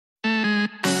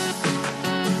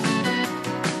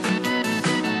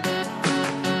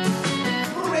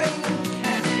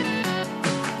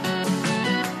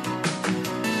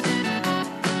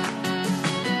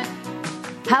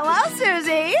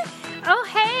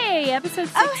Hey, episode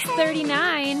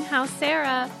 639. How's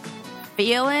Sarah?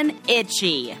 Feeling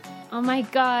itchy. Oh my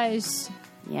gosh.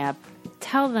 Yep.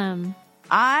 Tell them.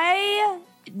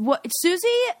 Susie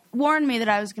warned me that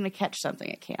I was going to catch something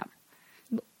at camp.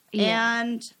 Yeah.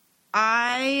 And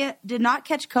I did not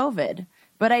catch COVID,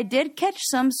 but I did catch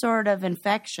some sort of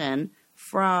infection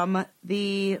from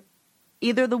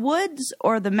either the woods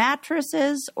or the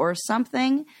mattresses or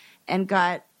something, and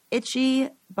got itchy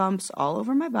bumps all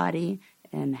over my body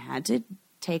and had to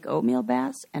take oatmeal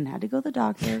baths and had to go to the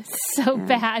doctor. So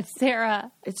bad, Sarah.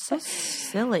 It's so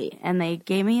silly. And they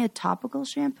gave me a topical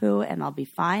shampoo, and I'll be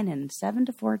fine in 7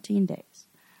 to 14 days.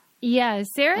 Yeah,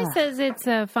 Sarah says it's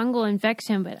a fungal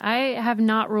infection, but I have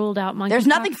not ruled out monkeypox. There's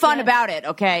nothing fun yet. about it,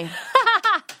 okay?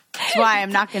 That's why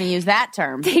I'm not going to use that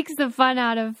term. Takes the fun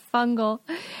out of fungal.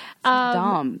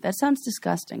 Dumb. That sounds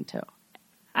disgusting, too.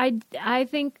 I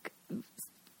think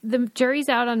the jury's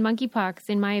out on monkeypox,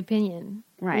 in my opinion.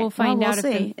 Right. We'll find out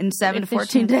see. In 7 to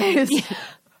 14 days.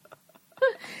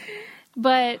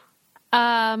 But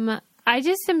I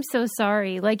just am so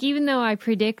sorry. Like, even though I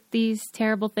predict these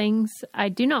terrible things, I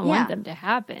do not want them to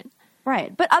happen.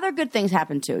 Right. But other good things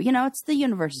happen, too. You know, it's the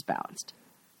universe is balanced.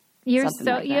 You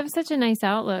Like have such a nice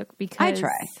outlook, because I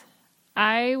try.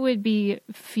 I would be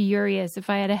furious if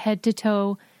I had a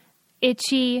head-to-toe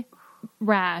itchy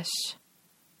rash.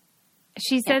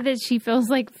 She said that she feels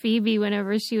like Phoebe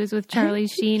whenever she was with Charlie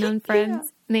Sheen on Friends,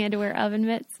 and they had to wear oven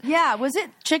mitts. Yeah. Was it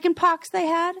chicken pox they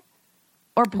had?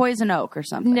 Or poison oak or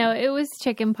something? No, it was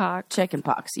chicken pox. Chicken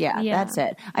pox. Yeah, Yeah. that's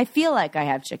it. I feel like I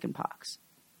have chicken pox.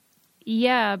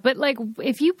 Yeah, but like,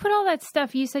 if you put all that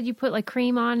stuff, you said you put like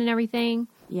cream on and everything.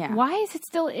 Yeah. Why is it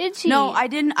still itchy? No, I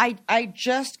didn't. I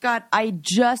just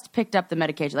picked up the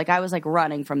medication. Like, I was like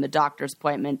running from the doctor's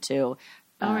appointment to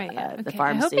the the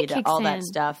pharmacy to all that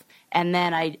stuff. And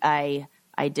then I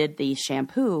did the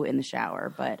shampoo in the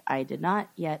shower, but I did not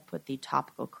yet put the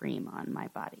topical cream on my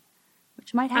body,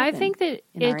 which might happen. I think that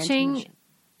itching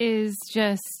is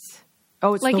just...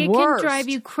 Oh, it's like the it worst. can drive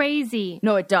you crazy.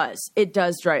 No, it does. It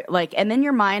does drive, like, and then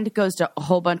your mind goes to a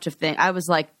whole bunch of things. I was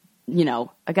like,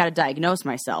 I got to diagnose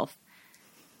myself.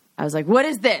 I was like, what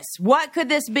is this? What could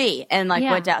this be? And like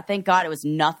went out. Thank God it was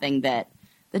nothing that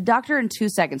the doctor in 2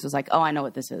 seconds was like, oh, I know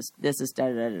what this is. This is da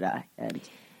da da da. And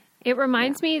it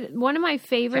reminds me, one of my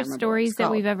favorite stories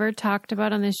that we've ever talked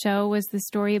about on the show was the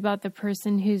story about the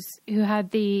person who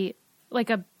had a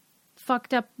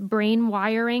fucked up brain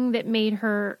wiring that made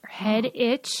her head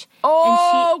itch.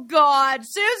 Oh, God.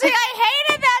 Susie, I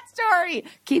hated that story.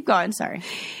 Keep going. Sorry.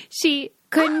 She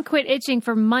couldn't quit itching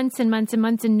for months and months and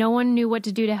months, and no one knew what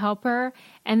to do to help her.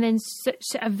 And then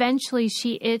eventually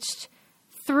she itched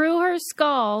through her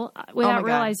skull without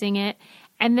realizing it,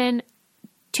 and then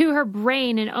to her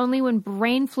brain. And only when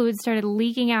brain fluid started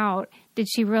leaking out did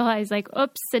she realize, like,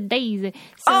 oops-a-daisy. So,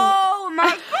 oh, my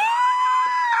God.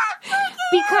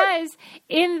 Because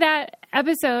in that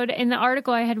episode, in the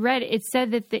article I had read, it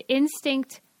said that the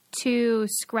instinct to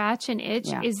scratch and itch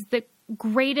is the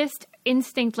greatest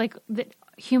instinct, like, that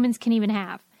humans can even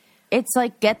have. It's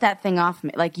like, get that thing off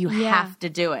me. Like, you have to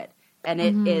do it. And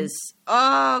it is,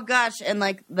 oh gosh. And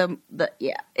like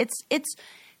it's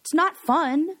not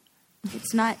fun.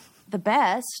 It's not the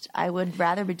best. I would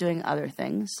rather be doing other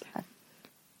things.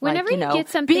 Whenever you get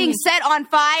something, being set on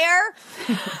fire.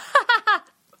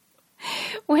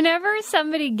 Whenever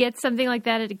somebody gets something like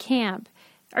that at a camp,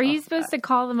 are you supposed to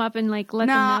call them up and like let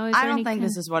them know? No, I don't think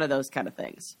this is one of those kind of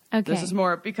things. Okay. This is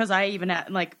more because I even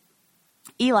like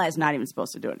Eli's not even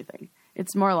supposed to do anything.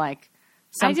 It's more like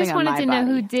something I just wanted to know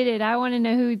who did it. I want to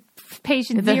know who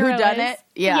patient zero who done is. it.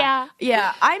 Yeah.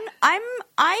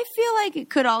 I feel like it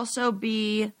could also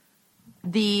be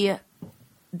the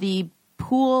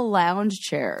pool lounge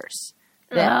chairs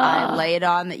that I laid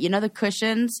on. That the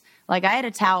cushions. Like, I had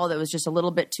a towel that was just a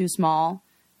little bit too small,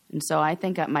 and so I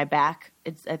think at my back.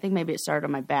 I think maybe it started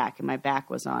on my back, and my back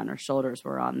was on, or shoulders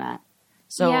were on that.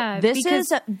 So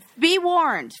be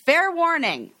warned. Fair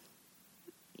warning.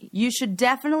 You should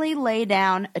definitely lay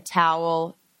down a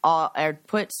towel or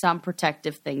put some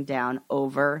protective thing down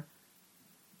over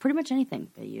pretty much anything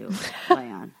that you lay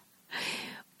on.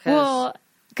 Well,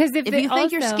 because if you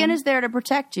think your skin is there to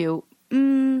protect you,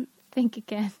 think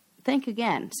again. Think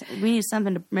again. We need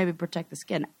something to maybe protect the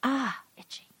skin.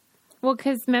 Itchy. Well,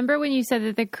 because remember when you said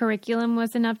that the curriculum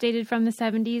wasn't updated from the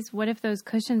 70s? What if those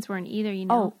cushions weren't either,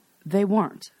 Oh, they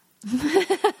weren't.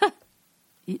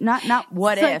 Not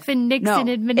what it's if. Like the Nixon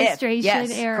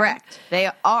administration era. Correct. They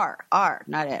are,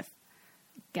 not if.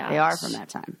 Gosh. They are from that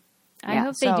time. I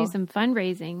hope they do some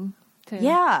fundraising.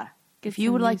 If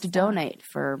you would like to donate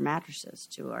for mattresses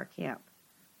to our camp,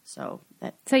 So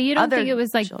you don't think it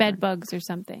was like bed bugs or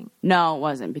something? No, it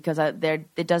wasn't, because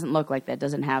it doesn't look like that. It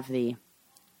doesn't have the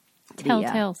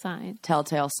telltale signs.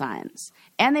 Telltale signs.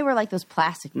 And they were like those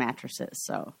plastic mattresses,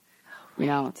 so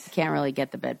you can't really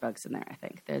get the bed bugs in there. I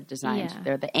think they're designed. Yeah.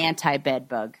 They're the anti-bed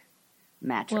bug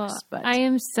mattress. Well, but I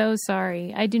am so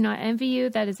sorry. I do not envy you.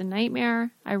 That is a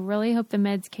nightmare. I really hope the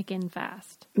meds kick in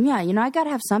fast. Yeah, I got to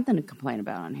have something to complain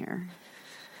about on here.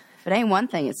 If it ain't one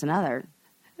thing, it's another.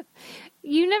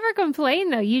 You never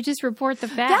complain, though. You just report the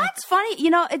facts. That's funny.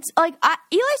 It's like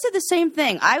Eli said the same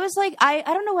thing. I was like, I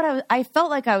don't know what I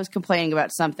felt like I was complaining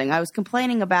about something. I was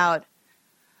complaining about,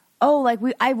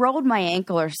 I rolled my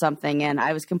ankle or something, and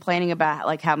I was complaining about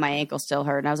like how my ankle still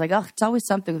hurt. And I was like, oh, it's always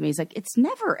something with me. He's like, it's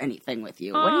never anything with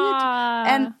you. What are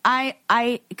you?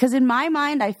 And because in my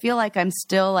mind, I feel like I'm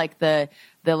still like the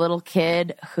little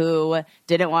kid who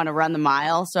didn't want to run the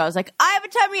mile. So I was like, I have a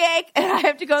tummy ache and I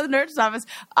have to go to the nurse's office.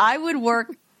 I would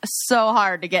work so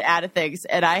hard to get out of things.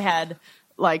 And I had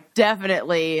like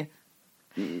definitely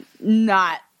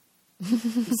not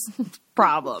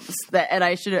problems and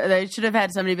I should have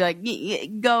had somebody be like,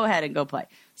 go ahead and go play.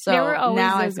 So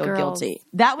now I feel guilty.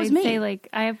 That was me. Say like,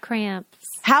 I have cramps.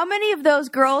 How many of those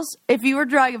girls, if you were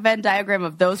drawing a Venn diagram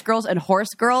of those girls and horse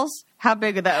girls, how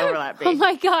big would that overlap be? Oh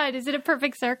my God. Is it a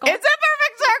perfect circle? It's a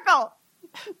perfect circle.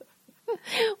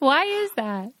 Why is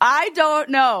that? I don't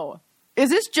know.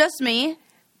 Is this just me?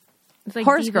 It's like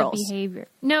horse diva girls behavior.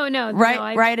 No.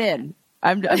 Right in.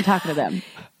 I'm talking to them.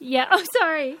 Yeah. Oh,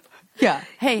 sorry. Yeah.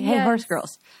 Hey, horse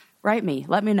girls. Write me.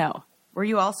 Let me know. Were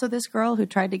you also this girl who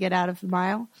tried to get out of the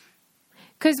mile?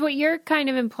 Because what you're kind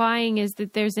of implying is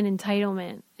that there's an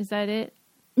entitlement. Is that it?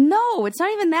 No, it's not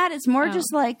even that. It's more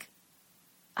just like,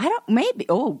 maybe.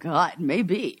 Oh, God,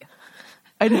 maybe.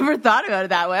 I never thought about it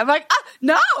that way. I'm like,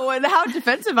 no. And how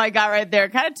defensive I got right there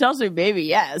kind of tells me maybe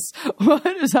yes. What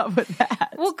is up with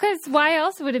that? Well, because why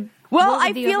else would it? Well,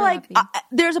 I feel like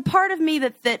there's a part of me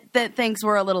that thinks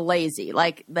we're a little lazy.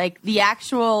 Like the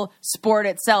actual sport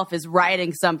itself is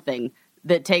riding something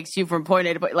that takes you from point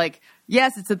A to point. Like,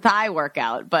 yes, it's a thigh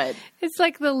workout, but it's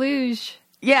like the luge.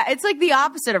 Yeah, it's like the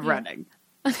opposite of running.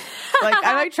 Like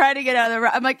I might try to get out of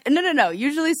the. I'm like, no.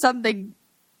 Usually something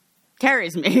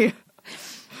carries me.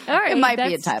 All right, it might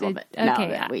be entitlement. Now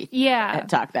that we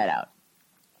talk that out.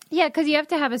 Yeah, because you have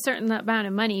to have a certain amount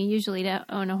of money usually to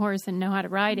own a horse and know how to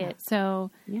ride it.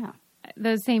 So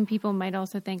those same people might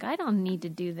also think, I don't need to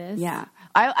do this. Yeah.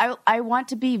 I want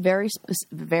to be very,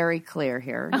 very clear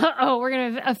here. Oh, we're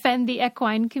going to offend the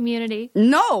equine community.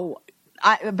 No.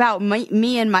 About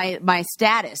me and my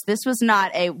status. This was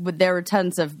not there were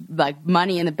tons of like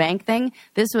money in the bank thing.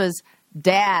 This was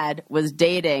Dad was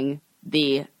dating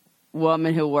the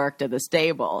woman who worked at the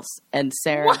stables, and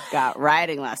Sarah got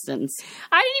riding lessons.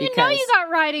 I didn't even know you got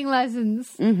riding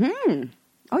lessons. Mm-hmm.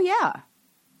 Oh, yeah.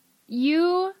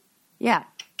 Yeah.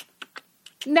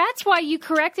 That's why you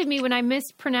corrected me when I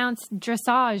mispronounced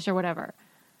dressage or whatever.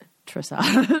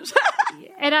 Dressage.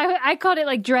 And I called it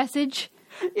like dressage.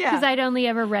 Yeah. Because I'd only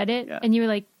ever read it, and you were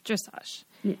like, dressage.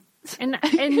 Yeah.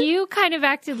 And you kind of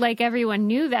acted like everyone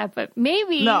knew that, but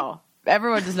maybe... No.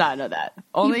 Everyone does not know that.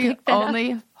 Only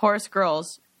horse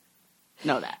girls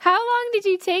know that. How long did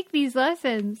you take these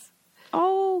lessons?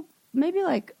 Oh, maybe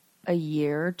like a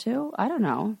year or two. I don't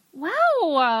know.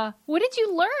 Wow. What did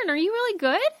you learn? Are you really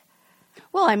good?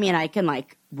 Well, I mean, I can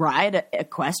like ride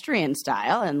equestrian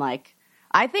style, and like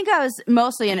I think I was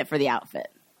mostly in it for the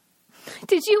outfit.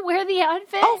 Did you wear the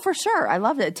outfit? Oh, for sure. I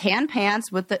loved it. Tan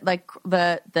pants with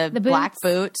the black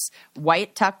boots,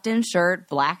 white tucked in shirt,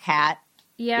 black hat.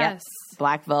 Yes. Yep.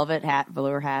 Black velvet hat,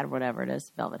 velour hat, whatever it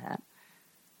is, velvet hat.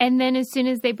 And then as soon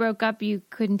as they broke up, you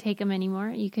couldn't take them anymore?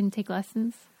 You couldn't take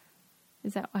lessons?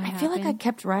 Is that what happened? I feel like I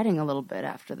kept riding a little bit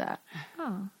after that.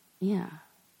 Oh. Yeah.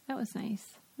 That was nice.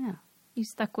 Yeah. You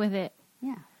stuck with it.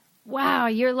 Yeah. Wow,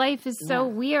 your life is so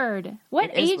weird. What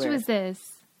age was this?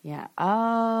 Yeah.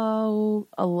 Oh,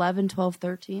 11, 12,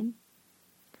 13.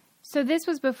 So this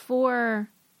was before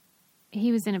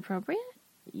he was inappropriate?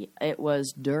 It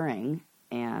was during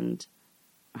and,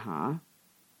 before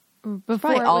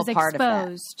it was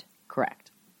exposed. Correct.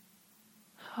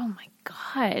 Oh my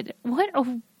God.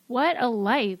 What a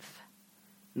life.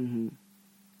 Mm-hmm.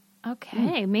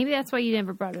 Okay. Maybe that's why you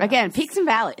never brought it up. Again, peaks and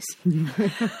valleys.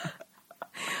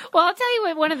 Well, I'll tell you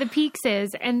what one of the peaks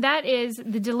is, and that is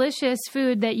the delicious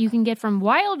food that you can get from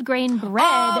wild grain bread.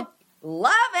 Oh,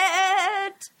 love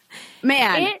it.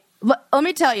 Man, let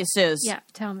me tell you, Suze. Yeah,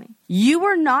 tell me. You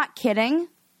were not kidding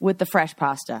with the fresh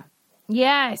pasta.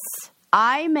 Yes.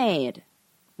 I made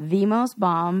the most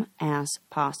bomb-ass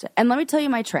pasta. And let me tell you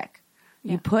my trick.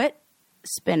 Yeah. You put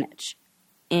spinach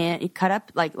in, you cut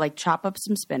up, like chop up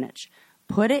some spinach,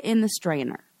 put it in the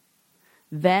strainer.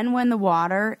 Then when the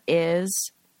water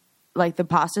is, like the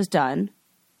pasta's done,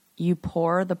 you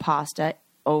pour the pasta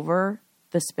over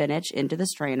the spinach into the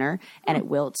strainer, and it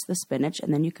wilts the spinach,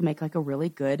 and then you can make like a really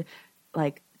good,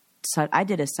 like, I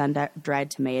did a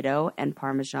sun-dried tomato and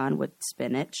Parmesan with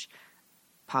spinach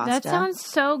pasta. That sounds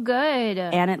so good.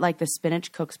 And it, like, the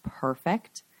spinach cooks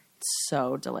perfect. It's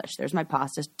so delicious. There's my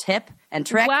pasta tip and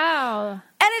trick. Wow. And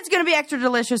it's going to be extra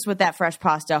delicious with that fresh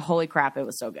pasta. Holy crap, it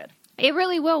was so good. It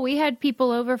really will. We had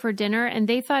people over for dinner, and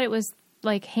they thought it was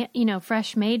like,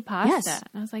 fresh made pasta. Yes. And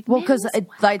I was like, well, because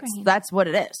that's what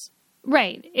it is.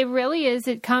 Right. It really is.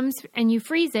 It comes and you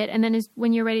freeze it, and then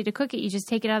when you're ready to cook it, you just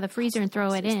take it out of the freezer and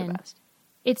throw it in.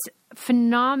 It's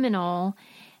phenomenal.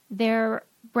 Their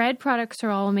bread products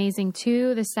are all amazing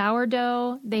too. The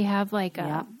sourdough, they have like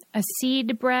a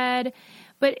seed bread,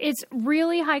 but it's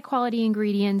really high quality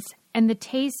ingredients, and the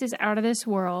taste is out of this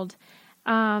world.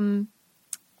 Every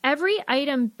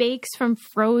item bakes from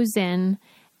frozen,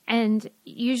 and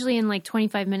usually in like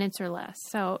 25 minutes or less.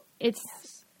 So it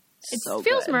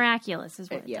feels miraculous is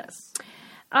what it does.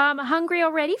 Hungry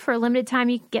already? For a limited time,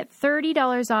 you can get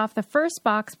 $30 off the first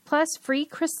box plus free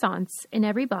croissants in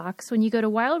every box when you go to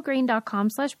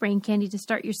wildgrain.com/braincandy to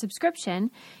start your subscription.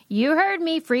 You heard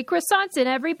me. Free croissants in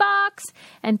every box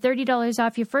and $30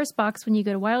 off your first box when you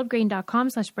go to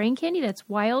wildgrain.com/braincandy. That's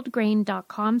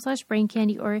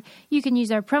wildgrain.com/braincandy, or you can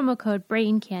use our promo code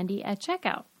braincandy at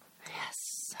checkout. Yes.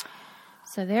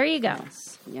 So there you go.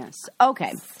 Yes.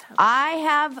 Okay. I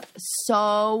have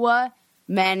so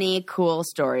many cool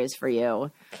stories for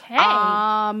you. Okay.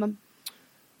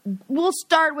 We'll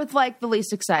start with like the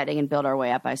least exciting and build our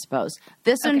way up, I suppose.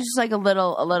 This one's just like a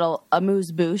little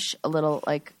amuse-bouche, a little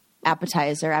like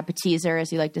appetizer,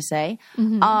 as you like to say.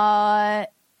 Mm-hmm.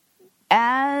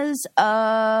 As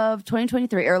of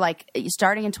 2023, or like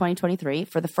starting in 2023,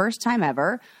 for the first time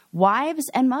ever, wives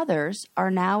and mothers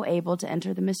are now able to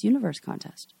enter the Miss Universe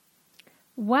contest.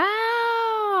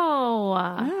 Wow.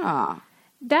 Yeah.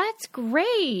 That's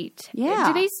great. Yeah.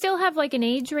 Do they still have like an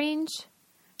age range?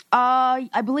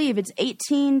 I believe it's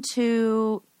 18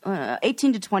 to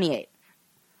 28.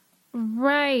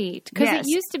 Right. Because Yes. it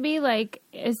used to be like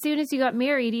as soon as you got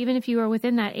married, even if you were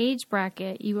within that age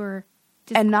bracket, you were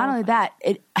disqualified. And not only that,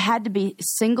 it had to be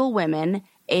single women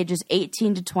ages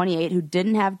 18 to 28 who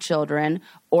didn't have children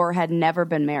or had never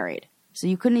been married. So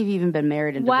you couldn't have even been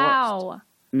married and divorced. Wow.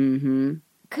 Mm-hmm.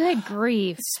 Good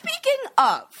grief. Speaking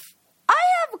of, I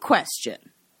have a question.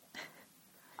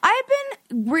 I've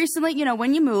been recently,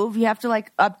 when you move, you have to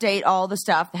like update all the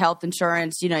stuff, the health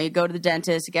insurance, you go to the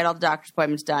dentist, you get all the doctor's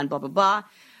appointments done, blah, blah, blah.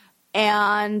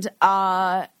 And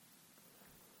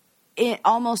in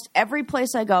almost every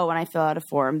place I go when I fill out a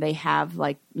form, they have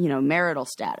like, marital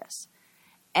status.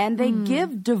 And they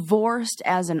give divorced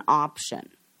as an option.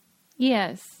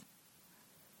 Yes.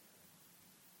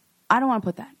 I don't want to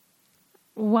put that.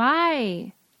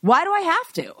 Why? Why do I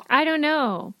have to? I don't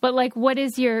know. But like, what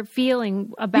is your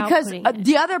feeling about putting it?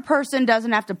 The other person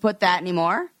doesn't have to put that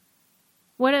anymore.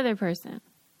 What other person?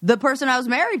 The person I was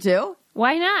married to.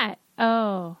 Why not?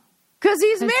 Oh. Because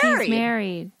he's married. He's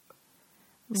married.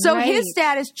 So Right. his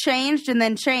status changed and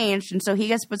then changed, and so he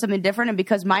gets to put something different, and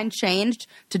because mine changed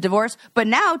to divorce, but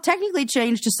now technically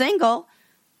changed to single,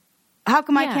 how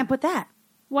come I can't put that?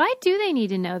 Why do they need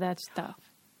to know that stuff?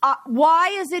 Why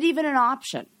is it even an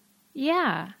option?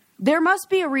 Yeah. There must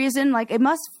be a reason, like it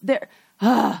must,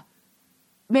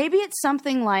 maybe it's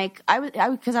something like,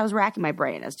 because I was racking my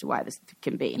brain as to why this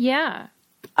can be. Yeah.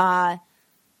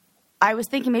 I was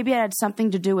thinking maybe it had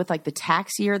something to do with like the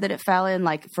tax year that it fell in,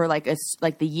 like for like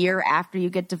the year after you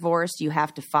get divorced, you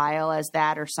have to file as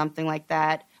that or something like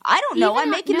that. I don't know. I'm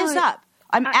making this up.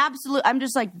 I'm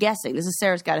just like guessing. This is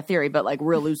Sarah's got a theory, but like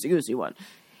real loosey-goosey one.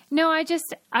 No,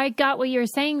 I got what you were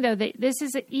saying though, that this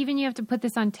is even you have to put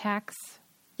this on tax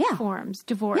forms,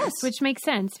 divorce, which makes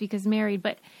sense because married,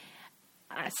 but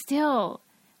still,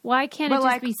 why can't it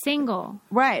just be single?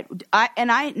 Right.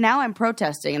 Now I'm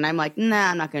protesting and I'm like,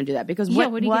 nah, I'm not going to do that because what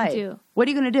are you going to do? What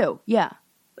are you going to do? Yeah.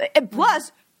 And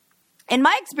plus, in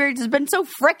my experience, it's been so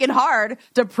freaking hard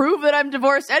to prove that I'm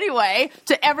divorced anyway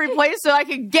to every place so I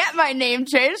could get my name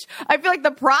changed. I feel like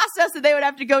the process that they would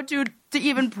have to go to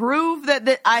even prove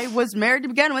that I was married to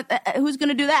begin with, who's going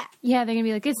to do that? Yeah, they're going to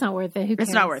be like, it's not worth it. Who cares?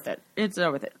 It's not worth it. It's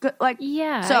not worth it. Like,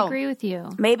 yeah, so I agree with you.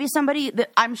 Maybe somebody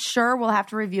that I'm sure we'll have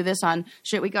to review this on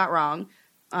Shit We Got Wrong.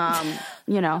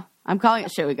 I'm calling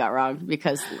it Shit We Got Wrong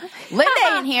because Linda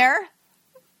ain't here.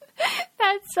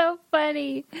 That's so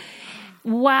funny.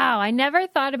 Wow, I never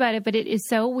thought about it, but it is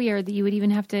so weird that you would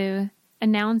even have to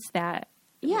announce that.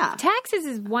 Yeah. Taxes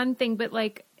is one thing, but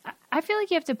like, I feel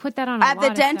like you have to put that on a At lot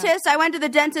the of dentist, stuff. I went to the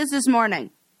dentist this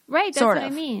morning. Right, that's sort what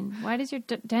of. I mean. Why does your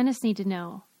dentist need to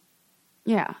know?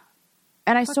 Yeah.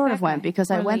 And I sort of went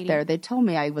because I or went lady. there. They told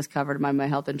me I was covered by my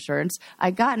health insurance.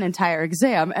 I got an entire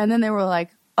exam, and then they were like,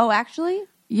 oh, actually,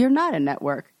 you're not in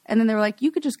network. And then they were like,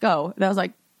 you could just go. And I was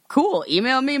like, cool,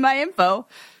 email me my info.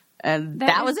 And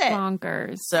that was it.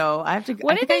 Bonkers. So I have to.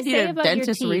 What I did think they I say need a about your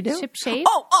dentist teeth? redo. Chip shape?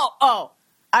 Oh!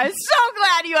 I'm so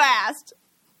glad you asked.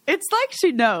 It's like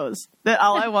she knows that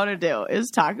all I want to do is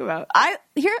talk about. I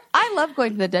love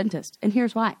going to the dentist, and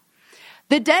here's why.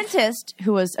 The dentist,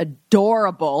 who was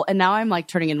adorable, and now I'm like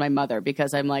turning into my mother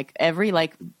because I'm like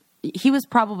he was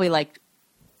probably like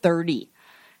 30,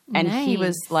 and he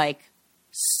was like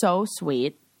so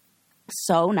sweet,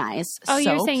 so nice. Oh,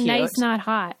 so you're saying cute. nice, not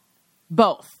hot.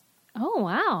 Both. Oh,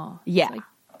 wow. Yeah. It's like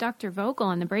Dr. Vogel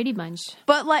on the Brady Bunch.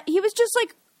 But like he was just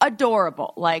like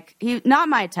adorable. Like he not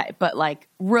my type, but like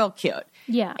real cute.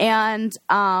 Yeah. And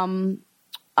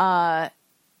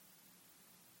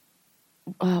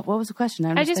what was the question?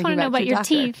 I just want to know about your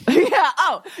teeth. Yeah.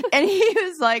 Oh, and he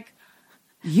was like,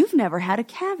 "You've never had a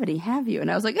cavity, have you?"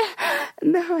 And I was like,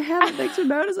 "No, I haven't." Thanks for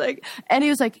noticing. And he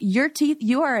was like, "Your teeth,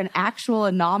 you are an actual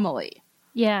anomaly."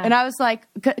 Yeah. And I was like,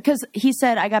 because he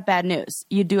said, I got bad news.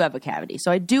 You do have a cavity.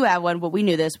 So I do have one, but we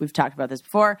knew this. We've talked about this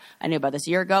before. I knew about this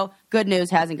a year ago. Good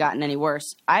news, hasn't gotten any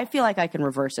worse. I feel like I can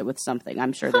reverse it with something.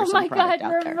 I'm sure there's some product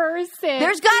out there. Reverse it.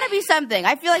 There's got to be something.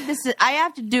 I feel like I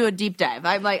have to do a deep dive.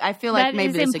 I feel like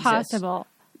maybe this exists. That is impossible.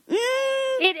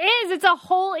 It is. It's a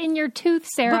hole in your tooth,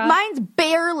 Sarah. But mine's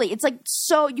barely. It's like,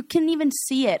 so you can't even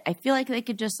see it. I feel like they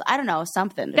could just, I don't know,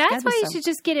 something. That's why you should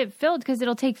just get it filled because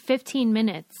it'll take 15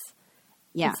 minutes.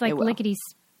 Yeah, it's like lickety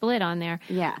split on there.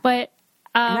 Yeah. But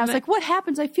and I was like, what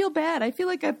happens? I feel bad. I feel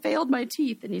like I failed my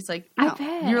teeth. And he's like, no,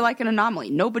 you're like an anomaly.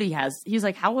 Nobody has. He's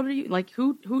like, how old are you? Like,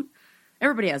 who?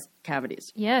 Everybody has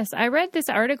cavities. Yes. I read this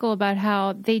article about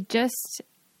how they just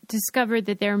discovered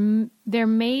that there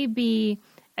may be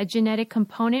a genetic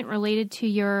component related to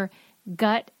your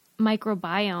gut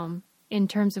microbiome in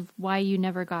terms of why you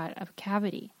never got a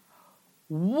cavity.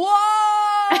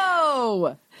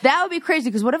 Whoa! That would be crazy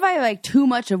because what if I like too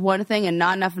much of one thing and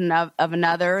not enough of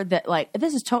another? That like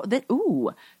this is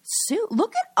ooh, Sue,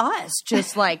 look at us!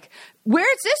 Just like where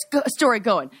is this story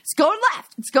going? It's going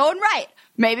left. It's going right.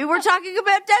 Maybe we're talking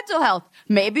about dental health.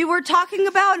 Maybe we're talking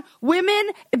about women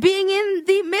being in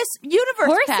the Miss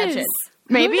Universe pageant.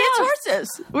 Maybe it's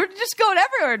horses. We're just going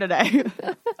everywhere today.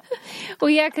 Well,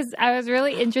 yeah, because I was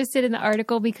really interested in the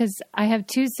article because I have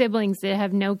two siblings that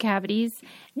have no cavities,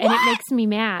 and it makes me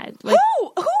mad. Like,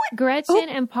 who? Gretchen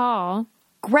and Paul.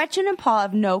 Gretchen and Paul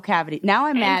have no cavity. Now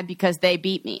I'm mad because they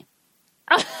beat me.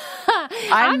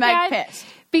 I'm like pissed.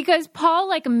 Because Paul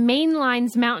like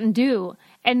mainlines Mountain Dew,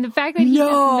 and the fact that he does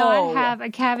not have a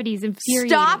cavity is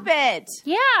infuriating. Stop it.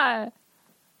 Yeah.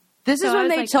 This is when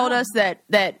they told us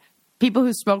that people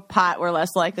who smoke pot were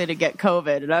less likely to get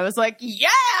COVID. And I was like,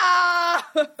 yeah!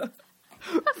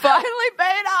 Finally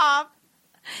paid off.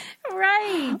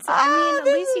 Right. I mean, at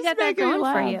least you got that going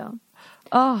for you.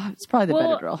 Oh, it's probably the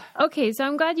Benadryl. Okay, so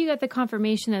I'm glad you got the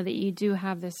confirmation, though, that you do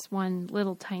have this one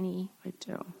little tiny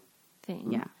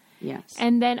thing. Yeah, yes.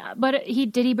 And then, but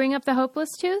did he bring up the hopeless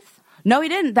tooth? No, he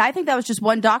didn't. I think that was just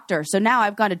one doctor. So now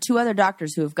I've gone to two other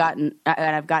doctors who have gotten,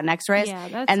 and I've gotten x-rays,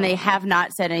 and they have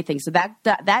not said anything. So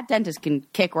that dentist can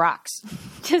kick rocks.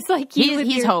 Just like you.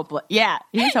 He's hopeless. Yeah,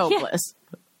 he's hopeless.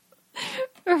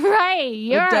 Right.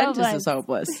 You're the dentist hopeless. is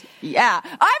hopeless. Yeah.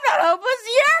 I'm not hopeless.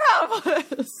 You're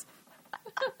hopeless.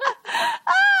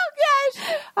 Oh, gosh.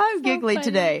 I'm giggly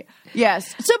today.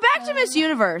 Yes. So back to Miss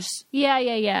Universe.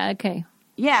 Yeah. Okay.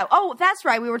 Yeah. Oh, that's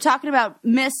right. We were talking about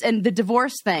Miss and the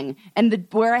divorce thing and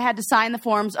where I had to sign the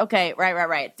forms. Okay.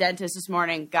 Right. Dentist this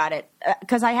morning. Got it.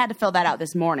 Because I had to fill that out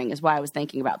this morning is why I was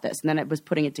thinking about this. And then I was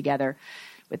putting it together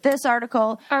with this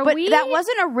article. That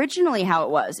wasn't originally how it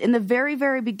was. In the very,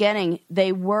 very beginning,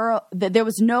 there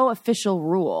was no official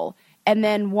rule. And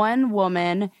then one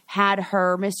woman had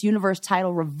her Miss Universe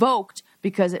title revoked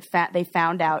because they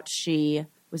found out she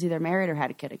was either married or had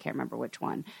a kid. I can't remember which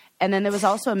one. And then there was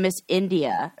also a Miss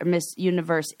India or Miss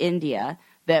Universe India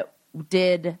that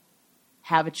did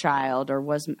have a child or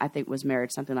was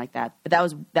married, something like that. But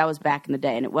that was back in the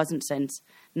day, and it wasn't since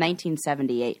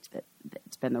 1978 that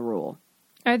it's been the rule.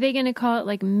 Are they going to call it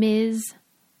like Ms.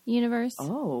 Universe?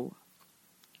 Oh,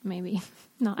 maybe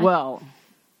not. Well,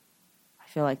 I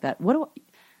feel like that.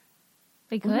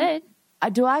 They could.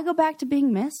 Do I go back to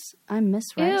being Miss? I'm Miss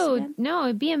Rice. Ew, again? no,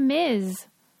 it'd be a Ms.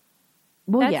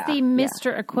 Well, that's the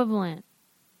Mr. equivalent.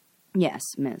 Yes,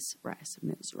 Ms. Rice.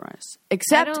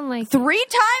 Except 3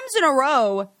 times in a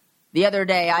row, the other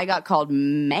day I got called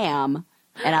ma'am,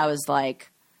 and I was like,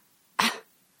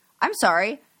 I'm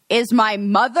sorry, is my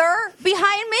mother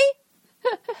behind me?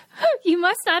 You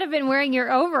must not have been wearing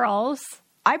your overalls.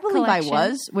 I believe collection. I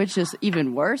was, which is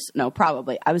even worse. No,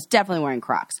 probably. I was definitely wearing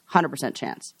Crocs. 100%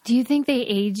 chance. Do you think they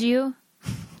age you?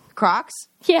 Crocs?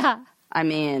 Yeah. I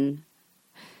mean,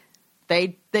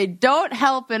 they don't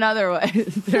help in other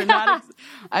ways. They're not.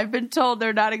 I've been told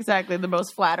they're not exactly the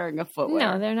most flattering of footwear.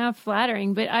 No, they're not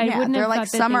flattering, but I wouldn't have like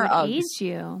thought that summer they would Uggs. age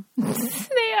you.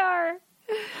 They are.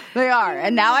 They are,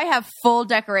 and now I have full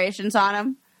decorations on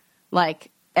them. I've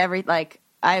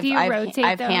Do you rotate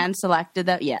I've them? hand selected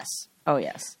them. Yes. Oh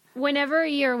yes. Whenever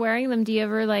you're wearing them, do you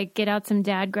ever like get out some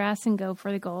dad grass and go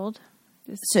for the gold?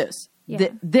 Sus. Yeah.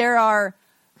 There are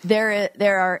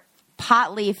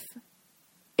pot leaf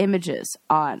images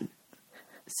on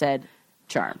said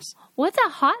charms. What's a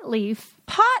hot leaf?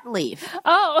 Pot leaf.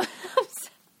 Oh,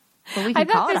 But we I can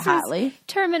thought call it a this hot was leaf.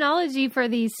 terminology for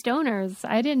these stoners.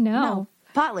 I didn't know. No,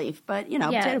 pot leaf, but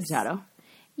Yes. potato.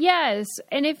 Yes,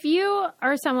 and if you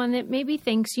are someone that maybe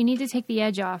thinks you need to take the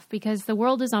edge off because the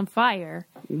world is on fire,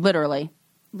 Literally.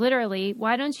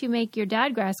 why don't you make your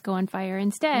dad grass go on fire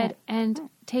instead and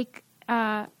take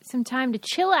some time to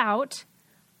chill out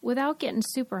without getting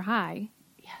super high?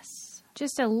 Yes.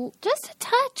 Just a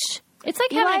touch. It's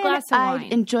like having a glass of wine.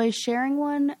 I'd enjoy sharing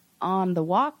one on the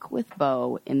walk with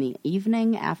Bo in the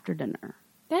evening after dinner.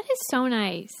 That is so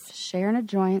nice. Sharing a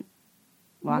joint,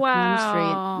 walking on the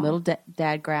street, little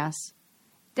dad grass.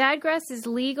 Dad grass is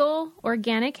legal,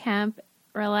 organic hemp,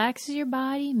 relaxes your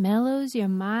body, mellows your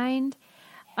mind.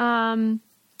 The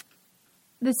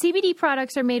CBD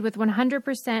products are made with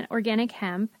 100% organic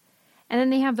hemp, and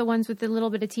then they have the ones with a little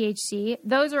bit of THC.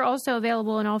 Those are also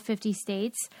available in all 50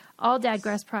 states. All Dad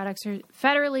grass products are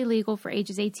federally legal for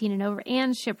ages 18 and over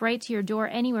and ship right to your door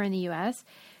anywhere in the U.S.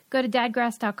 Go to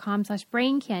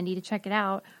dadgrass.com/braincandy to check it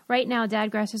out. Right now,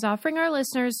 Dadgrass is offering our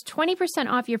listeners 20%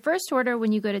 off your first order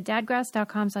when you go to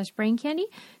dadgrass.com/braincandy.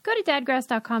 Go to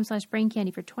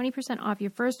dadgrass.com/braincandy for 20% off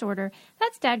your first order.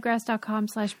 That's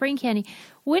dadgrass.com/braincandy.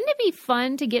 Wouldn't it be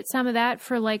fun to get some of that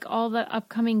for like all the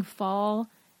upcoming fall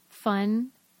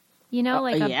fun? You know,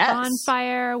 like a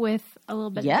bonfire with a little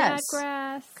bit of dad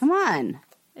grass. Come on.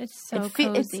 It's so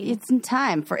cozy. It's in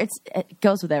time for it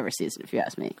goes with every season, if you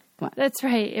ask me. Come on. That's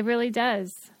right. It really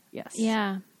does. Yes.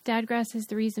 Yeah. Dad grass is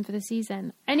the reason for the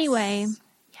season. Anyway,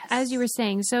 as you were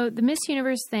saying, so the Miss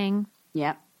Universe thing.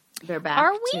 Yep. They're back.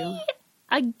 Are we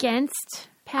against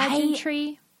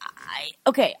pageantry?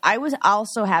 Okay. I was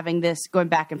also having this going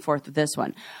back and forth with this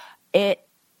one. It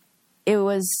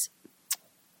was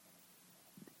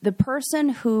the person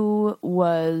who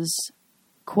was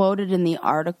quoted in the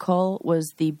article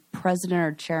was the president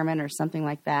or chairman or something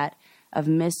like that of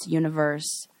Miss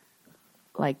Universe,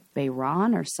 like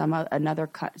Bahrain or another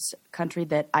country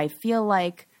that I feel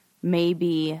like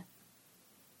maybe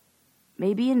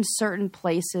in certain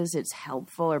places it's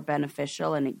helpful or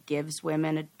beneficial and it gives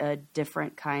women a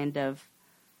different kind of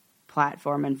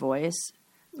platform and voice.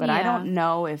 But I don't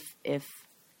know if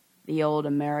the old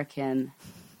American,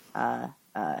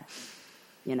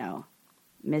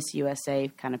 Miss USA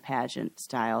kind of pageant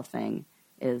style thing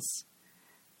is.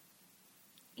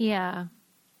 Yeah.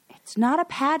 It's not a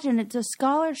pageant, it's a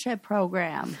scholarship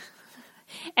program.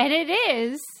 And it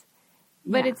is,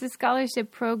 but it's a scholarship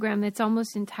program that's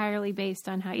almost entirely based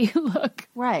on how you look.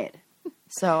 Right.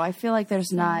 So I feel like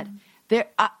there's not there.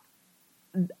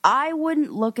 I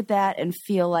wouldn't look at that and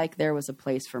feel like there was a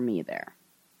place for me there.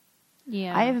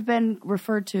 Yeah. I have been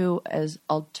referred to as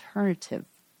alternative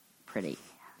pretty.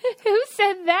 Who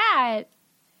said that?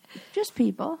 Just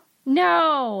people.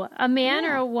 No, a man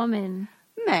or a woman?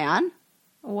 Man.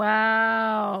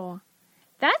 Wow.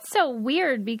 That's so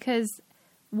weird because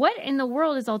what in the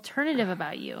world is alternative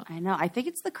about you? I know. I think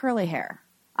it's the curly hair.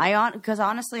 Because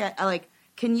honestly, I like,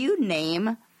 can you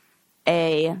name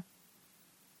a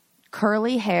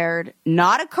curly haired,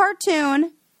 not a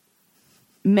cartoon,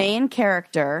 main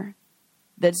character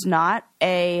that's not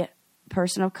a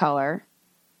person of color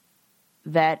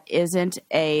that isn't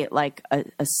a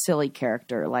silly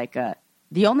character?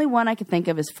 The only one I can think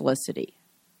of is Felicity.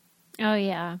 Oh,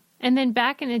 yeah. And then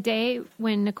back in the day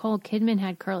when Nicole Kidman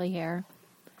had curly hair.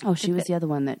 Oh, she was the other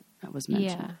one that was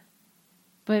mentioned. Yeah.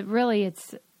 But really,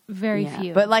 it's very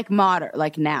few. But modern,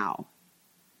 now.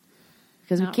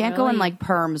 Because we can't go in really.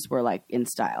 Perms were in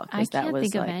style. I can't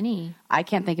think of any. I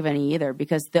can't think of any either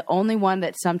because the only one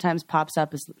that sometimes pops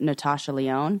up is Natasha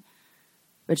Lyonne.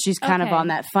 But she's kind of on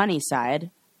that funny side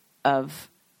of...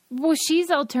 Well, she's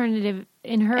alternative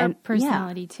in her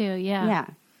personality too, yeah. Yeah.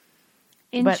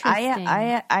 Interesting. But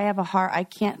I have I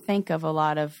can't think of a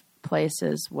lot of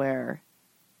places where,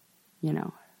 you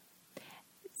know.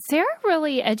 Sarah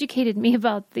really educated me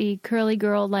about the curly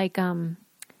girl, like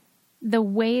the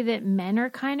way that men are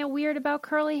kind of weird about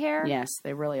curly hair. Yes,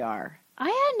 they really are. I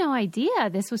had no idea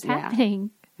this was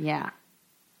happening. Yeah.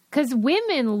 Because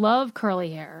women love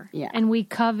curly hair. Yeah. And we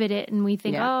covet it and we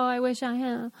think, oh, I wish I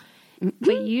had.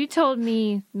 But you told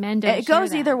me men don't. It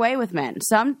goes either way with men.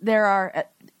 There are,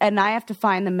 and I have to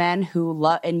find the men who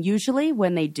love, and usually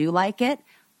when they do like it,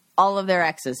 all of their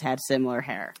exes had similar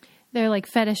hair. They're like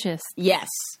fetishists. Yes.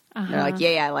 They're like,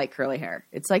 yeah, I like curly hair.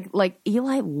 It's like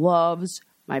Eli loves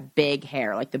my big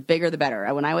hair. Like the bigger the better.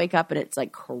 When I wake up and it's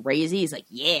like crazy, he's like,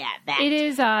 yeah, that. It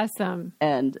is awesome.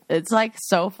 And it's like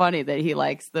so funny that he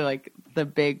likes the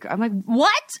big. I'm like,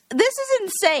 what? This is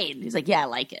insane. He's like, yeah, I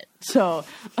like it. So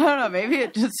I don't know. Maybe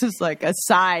it just is like a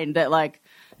sign that like,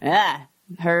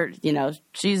 her,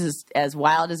 she's as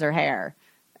wild as her hair.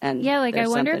 And yeah, like I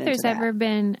wonder if there's ever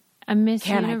been a Miss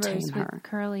Universe with her?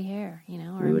 Curly hair,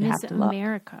 or a Miss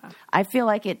America. I feel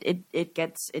like it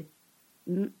gets.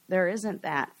 There isn't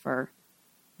that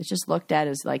it's just looked at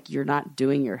as like you're not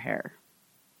doing your hair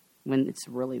when it's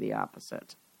really the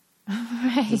opposite.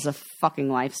 Right. It's a fucking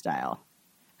lifestyle.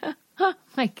 Oh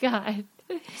my God.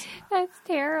 That's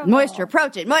terrible. Moisture,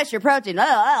 protein. I'm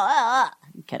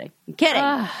kidding.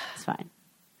 It's fine.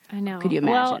 I know. Could you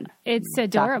imagine? Well, it's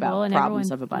adorable and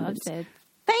problems everyone of abundance. loves it.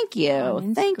 Thank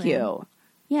you. Thank you.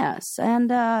 Yes. And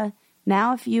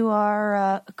now if you are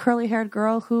a curly-haired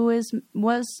girl who is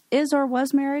or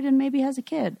was married and maybe has a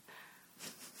kid.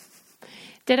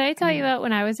 Did I tell you about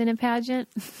when I was in a pageant?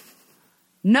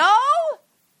 No?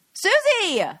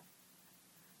 Susie!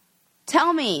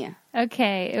 Tell me.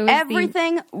 Okay. It was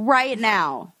everything right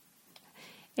now.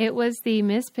 It was the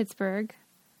Miss Pittsburgh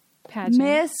pageant.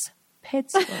 Miss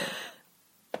Pittsburgh.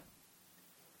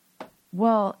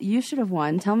 Well, you should have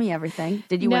won. Tell me everything.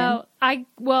 Did you win? No,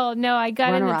 I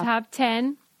got in the top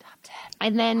 10. Top 10.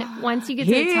 And then once you get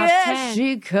to the top 10. Here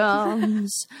she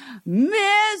comes,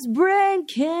 Miss Brain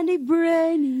Candy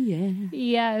Brainy.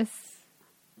 Yes.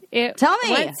 Tell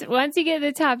me. Once you get to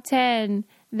the top 10,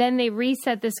 then they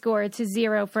reset the score to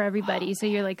 0 for everybody. So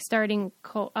you're like starting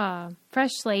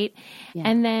fresh slate. Yeah.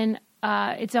 And then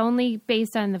it's only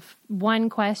based on the one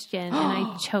question, and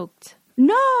I choked.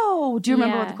 No! Do you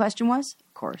remember what the question was?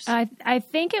 Of course. I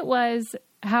think it was,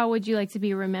 how would you like to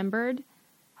be remembered?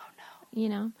 Oh,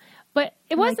 no. But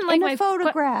it wasn't like my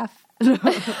photograph.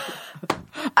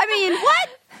 I mean,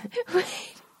 what?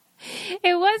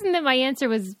 It wasn't that my answer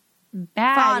was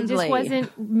bad. Fondly. It just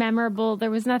wasn't memorable. There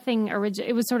was nothing original.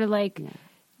 It was sort of like,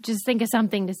 just think of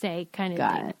something to say kind of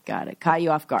thing. Got it. Caught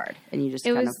you off guard. And you just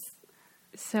It was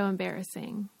so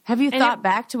embarrassing. Have you thought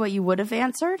back to what you would have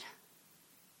answered?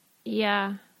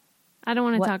 Yeah. I don't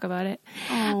want to talk about it.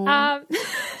 Oh.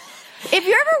 If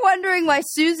you're ever wondering why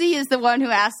Susie is the one who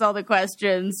asks all the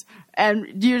questions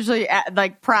and usually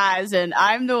like prize, and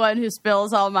I'm the one who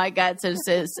spills all my guts and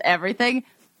says everything,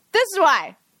 this is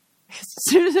why.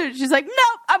 She's like,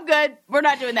 nope, I'm good. We're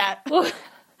not doing that.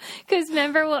 Because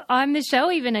remember on the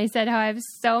show, even I said how I have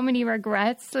so many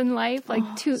regrets in life,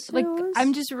 I'm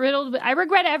just riddled with, I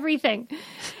regret everything,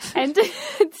 and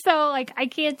so like I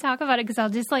can't talk about it because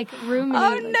I'll just like ruminate.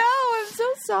 Oh no, I'm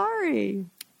so sorry.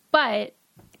 But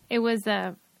it was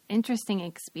a interesting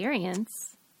experience.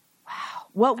 Wow,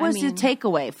 what was your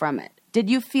takeaway from it? Did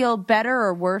you feel better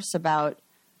or worse about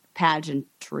pageants?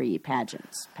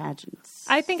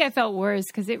 I think I felt worse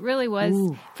because it really was,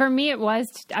 for me it was,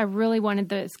 I really wanted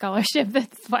the scholarship.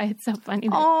 That's why it's so funny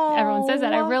that everyone says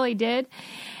that. I really did.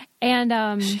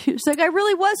 And she's like, I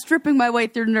really was stripping my way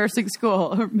through nursing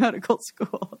school or medical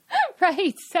school.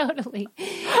 Right, totally.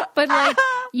 But like,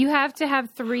 you have to have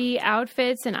 3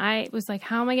 outfits, and I was like,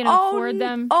 how am I going to afford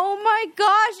them? Oh my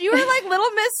gosh, you were like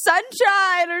Little Miss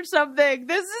Sunshine or something.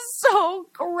 This is so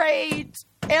great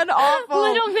and awful.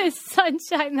 Little Miss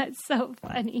Sunshine, that's so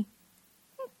funny.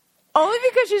 Only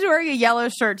because she's wearing a yellow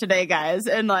shirt today, guys,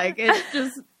 and like it's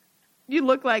just. You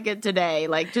look like it today,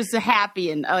 like just a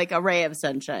happy and like a ray of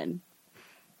sunshine.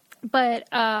 But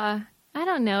I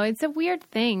don't know. It's a weird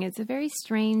thing. It's a very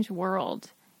strange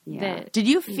world. Yeah. Did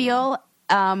you feel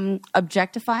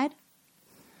objectified?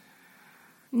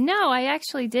 No, I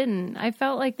actually didn't. I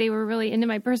felt like they were really into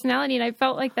my personality, and I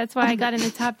felt like that's why I got in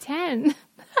the top 10.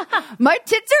 My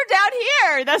tits are down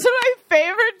here. That's one of my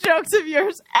favorite jokes of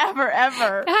yours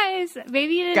ever. Guys,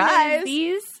 maybe you didn't notice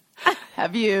these.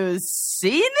 Have you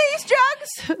seen these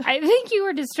jokes? I think you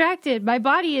were distracted. My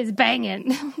body is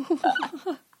banging.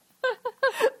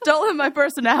 Don't let my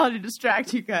personality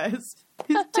distract you guys.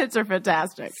 These tits are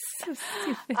fantastic. So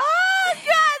stupid. Oh,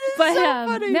 God, this is so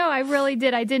funny. No, I really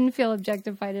did. I didn't feel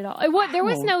objectified at all. There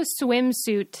was no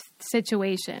swimsuit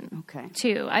situation,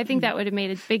 too. I think that would have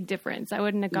made a big difference. I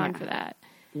wouldn't have gone for that.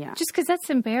 Yeah. Just because that's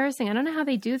embarrassing. I don't know how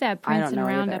they do that prancing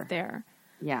around up there.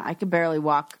 Yeah, I could barely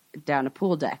walk down a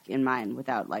pool deck in mine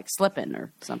without, like, slipping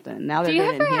or something. Now they're do you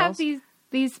doing ever it in have heels.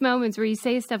 these moments where you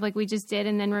say stuff like we just did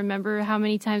and then remember how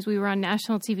many times we were on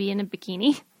national TV in a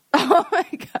bikini? Oh, my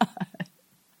God.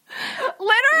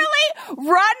 Literally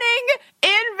running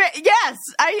in. Yes,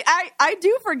 I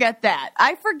do forget that.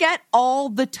 I forget all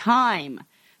the time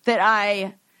that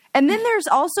I. And then there's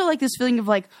also like this feeling of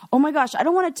like, oh my gosh, I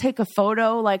don't want to take a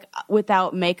photo like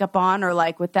without makeup on or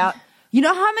like without. You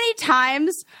know how many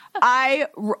times I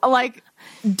like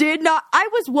did not. I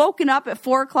was woken up at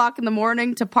 4:00 in the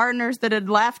morning to partners that had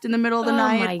left in the middle of the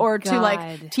night, or to like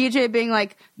TJ being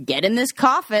like, get in this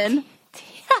coffin.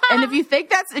 And if you think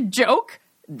that's a joke,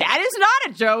 that is not a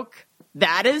joke.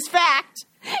 That is fact.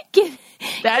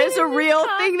 That is a real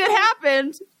thing that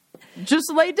happened.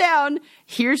 Just lay down.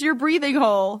 Here's your breathing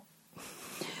hole.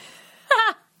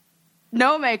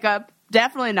 No makeup.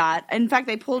 Definitely not. In fact,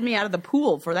 they pulled me out of the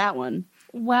pool for that one.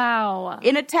 Wow.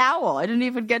 In a towel. I didn't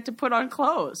even get to put on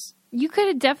clothes. You could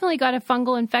have definitely got a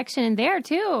fungal infection in there,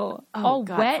 too. All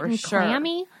God, wet and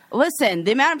clammy. Listen,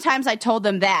 the amount of times I told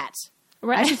them that.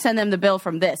 Right. I should send them the bill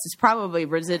from this. It's probably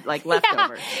like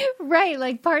leftovers. Yeah, right.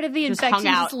 Like part of the infection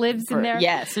just lives in there.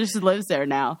 Yes, it just lives there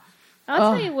now.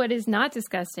 I'll tell you what is not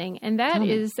disgusting, and that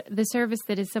is the service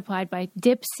that is supplied by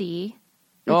Dipsy,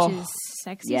 which is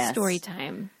sexy story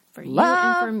time for you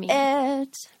and for me.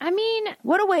 It. I mean,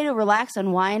 what a way to relax,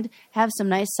 unwind, have some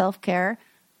nice self-care.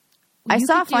 I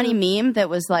saw a funny meme that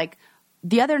was like,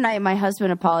 the other night my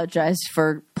husband apologized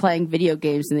for playing video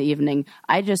games in the evening.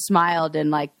 I just smiled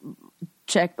and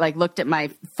looked at my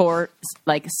 4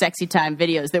 sexy time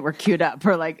videos that were queued up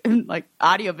for like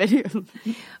audio videos.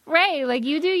 Right, like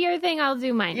you do your thing, I'll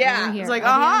do mine. Yeah, it's like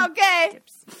okay.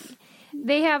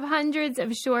 They have hundreds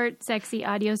of short, sexy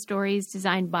audio stories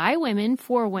designed by women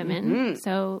for women. Mm-hmm.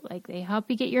 So like they help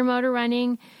you get your motor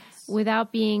running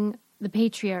without being the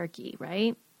patriarchy,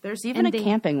 right? There's even a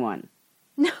camping one.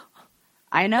 No,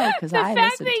 I know because I the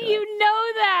fact that you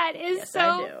know that is so.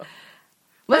 I do.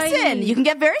 Listen, you can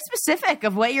get very specific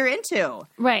of what you're into.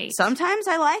 Right. Sometimes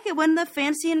I like it when the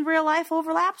fancy and real life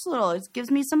overlaps a little. It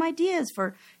gives me some ideas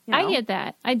for, I get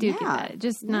that. I do get that.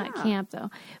 Just not camp,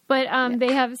 though. But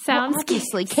they have sound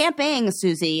obviously, camping,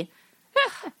 Susie.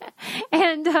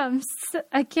 And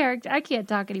a character. I can't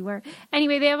talk anywhere.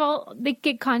 Anyway, they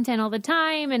get content all the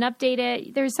time and update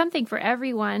it. There's something for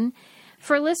everyone.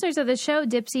 For listeners of the show,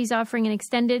 Dipsy's offering an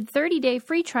extended 30-day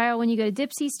free trial when you go to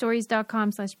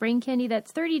dipsystories.com/braincandy.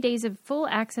 That's 30 days of full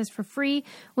access for free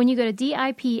when you go to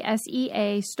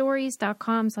DIPSEA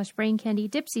stories.com/braincandy,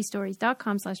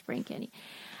 dipsystories.com/braincandy.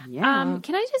 Yeah.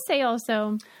 Can I just say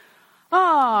also...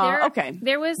 okay.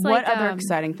 There was what other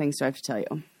exciting things do I have to tell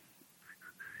you?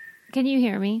 Can you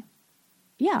hear me?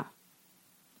 Yeah.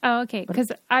 Oh, okay.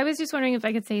 Because I was just wondering if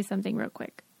I could say something real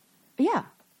quick. Yeah.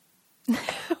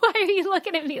 Why are you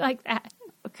looking at me like that?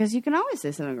 Because you can always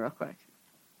say something real quick.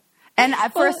 And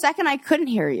for a second, I couldn't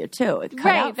hear you, too. It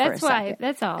cut out for a second.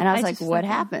 That's all. And I was like, what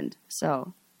happened?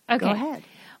 So, go ahead.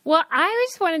 Well, I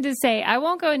just wanted to say, I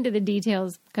won't go into the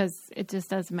details because it just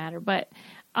doesn't matter. But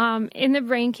in the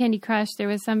Brain Candy Crush, there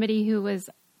was somebody who was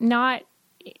not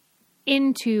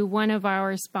into one of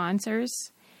our sponsors.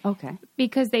 Okay.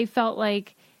 Because they felt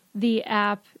like the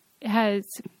app has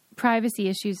privacy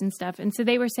issues and stuff. And so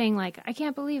they were saying like, I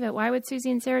can't believe it. Why would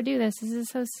Susie and Sarah do this?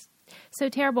 This is so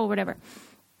terrible, whatever.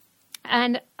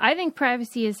 And I think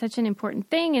privacy is such an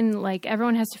important thing. And like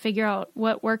everyone has to figure out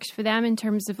what works for them in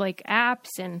terms of like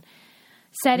apps and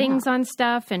settings on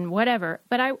stuff and whatever.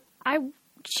 But I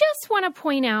just want to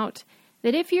point out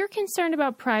that if you're concerned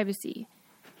about privacy,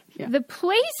 the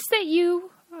place that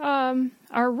you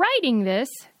are writing this,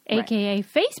 aka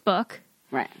Facebook,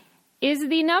 is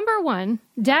the number one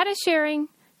data sharing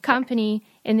company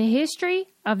in the history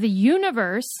of the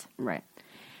universe. Right.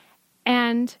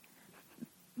 And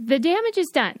the damage is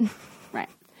done. Right.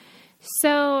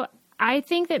 So I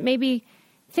think that maybe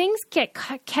things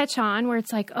catch on where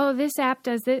it's like, oh, this app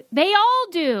does it. They all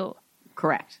do.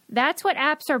 Correct. That's what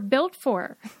apps are built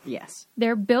for. Yes.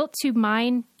 They're built to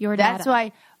mine your data. That's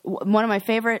why one of my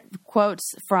favorite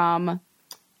quotes from,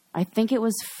 I think it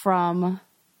was from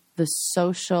The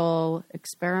Social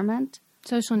Experiment.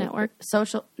 Social Network. Maybe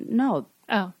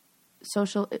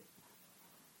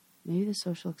The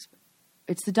Social Experiment.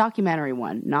 It's the documentary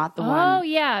one, not the one. Oh,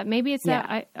 yeah. Maybe it's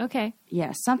that. Okay.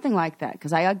 Yeah, something like that,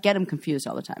 because I get them confused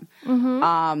all the time.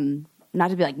 Mm-hmm. not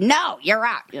to be like, no, you're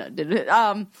out.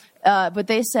 But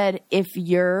they said, if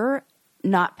you're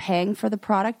not paying for the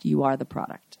product, you are the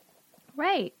product.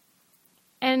 Right.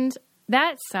 And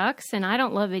that sucks, and I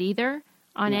don't love it either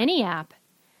on any app.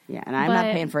 Yeah, and I'm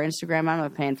not paying for Instagram. I'm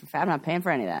not paying for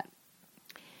any of that.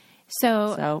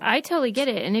 So I totally get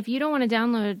it. And if you don't want to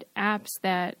download apps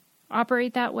that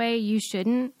operate that way, you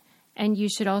shouldn't. And you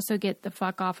should also get the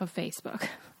fuck off of Facebook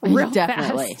real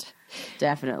fast.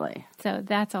 Definitely. So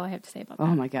that's all I have to say about that.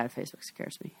 Oh my God, Facebook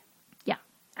scares me. Yeah.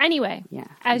 Anyway. Yeah.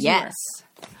 As yes.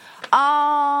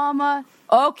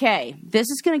 Okay. This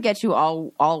is going to get you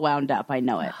all wound up. I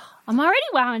know it. I'm already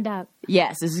wound up.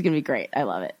 Yes, this is going to be great. I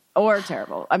love it. Or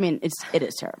terrible. I mean, it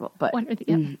is terrible, but one or the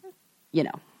other. You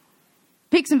know,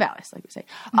 peaks and valleys, like we say.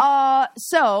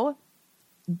 So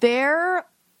there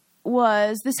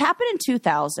was, this happened in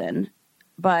 2000,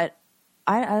 but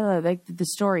I like the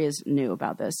story is new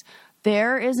about this.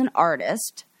 There is an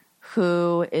artist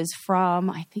who is from,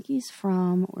 I think he's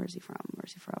from, where's he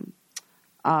from?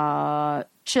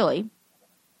 Chile,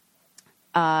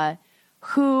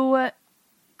 who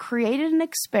created an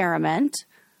experiment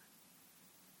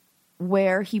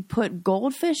where he put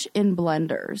goldfish in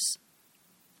blenders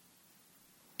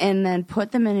and then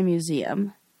put them in a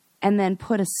museum and then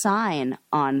put a sign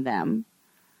on them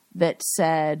that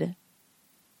said,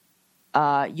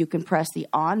 you can press the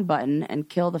on button and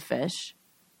kill the fish,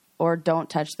 or don't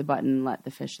touch the button and let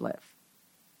the fish live.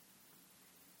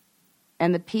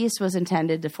 And the piece was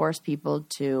intended to force people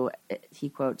to, he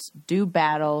quotes, do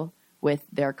battle with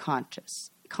their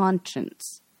conscience.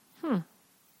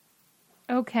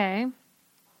 Okay.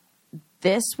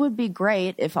 This would be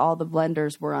great if all the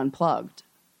blenders were unplugged.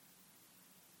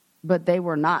 But they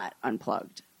were not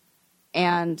unplugged.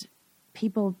 And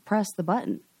people pressed the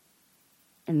button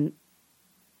and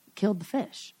killed the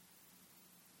fish.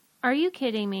 Are you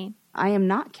kidding me? I am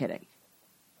not kidding.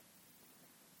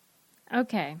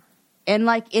 Okay. And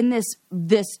like in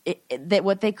that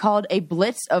what they called a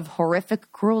blitz of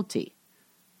horrific cruelty.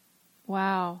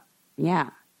 Wow. Yeah.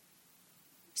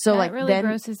 So that like really then,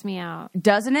 grosses me out,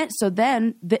 doesn't it? So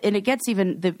then, and it gets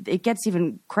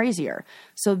even crazier.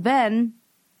 So then,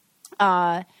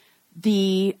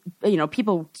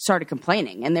 people started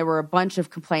complaining, and there were a bunch of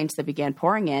complaints that began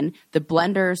pouring in. The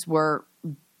blenders were,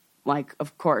 like,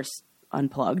 of course,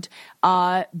 unplugged,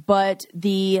 but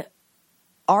the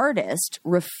artist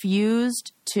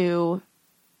refused to,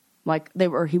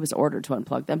 he was ordered to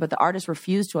unplug them, but the artist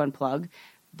refused to unplug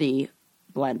the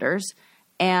blenders.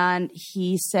 And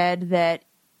he said that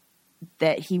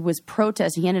he was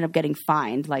protesting. He ended up getting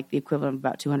fined, like the equivalent of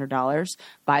about $200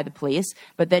 by the police.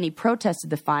 But then he protested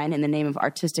the fine in the name of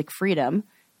artistic freedom.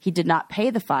 He did not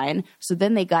pay the fine. So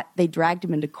then they dragged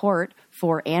him into court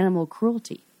for animal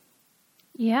cruelty.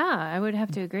 Yeah, I would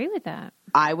have to agree with that.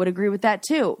 I would agree with that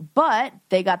too. But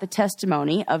they got the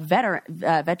testimony of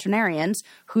veterinarians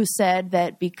who said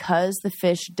that because the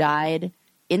fish died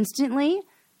instantly,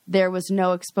 there was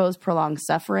no exposed prolonged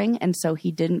suffering, and so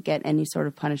he didn't get any sort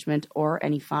of punishment or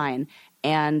any fine.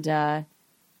 And I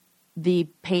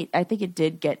think it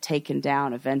did get taken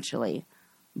down eventually,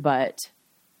 but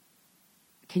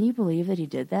can you believe that he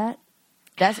did that?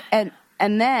 And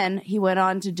then he went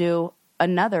on to do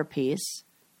another piece.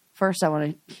 First, I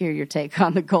want to hear your take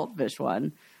on the goldfish one,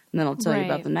 and then I'll tell you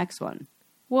about the next one.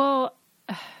 Well,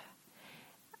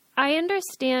 I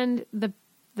understand the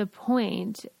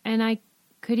point, and I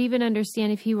could even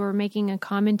understand if he were making a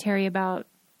commentary about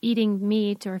eating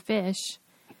meat or fish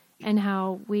and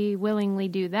how we willingly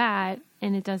do that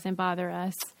and it doesn't bother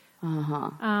us.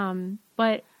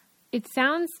 But it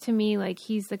sounds to me like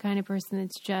he's the kind of person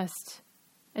that's just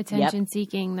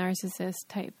attention-seeking narcissist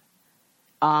type.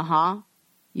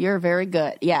 You're very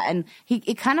good. Yeah, and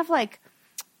it kind of like,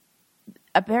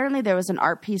 apparently there was an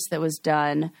art piece that was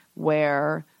done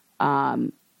where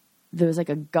there was like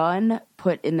a gun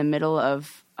put in the middle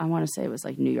of, I want to say it was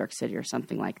like New York City or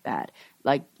something like that.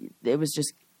 Like it was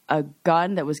just a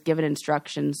gun that was given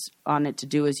instructions on it to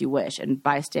do as you wish. And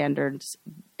bystanders,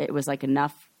 it was like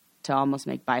enough to almost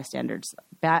make bystanders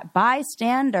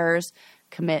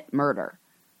commit murder.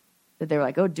 That they were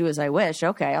like, oh, do as I wish.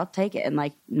 Okay, I'll take it. And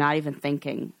like not even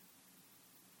thinking.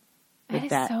 That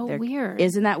is so weird.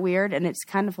 Isn't that weird? And it's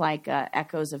kind of like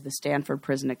echoes of the Stanford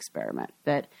prison experiment,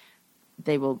 that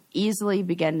they will easily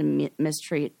begin to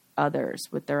mistreat others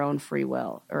with their own free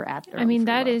will or at their own free will.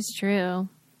 That is true.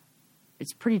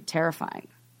 It's pretty terrifying.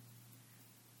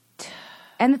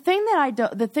 And I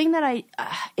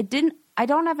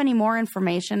don't have any more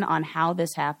information on how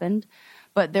this happened,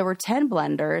 but there were 10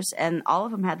 blenders and all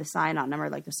of them had the sign on them, or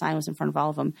like the sign was in front of all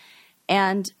of them.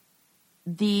 And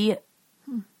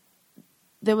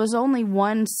there was only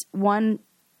one,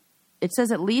 it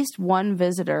says at least one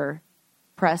visitor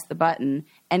pressed the button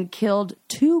and killed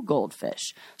 2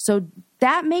 goldfish. So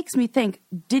that makes me think,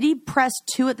 did he press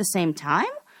 2 at the same time?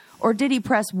 Or did he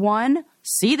press 1,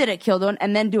 see that it killed 1,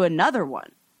 and then do another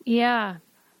one? Yeah.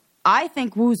 I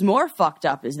think who's more fucked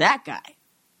up is that guy.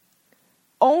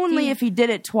 Only if he did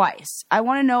it twice. I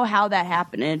want to know how that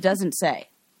happened, and it doesn't say.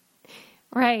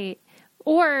 Right.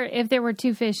 Or if there were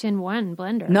 2 fish in one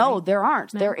blender. No, right? there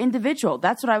aren't. No. They're individual.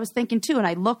 That's what I was thinking too. And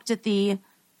I looked at the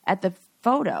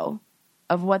photo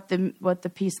of what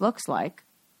the piece looks like.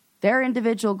 They're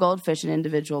individual goldfish in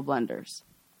individual blenders.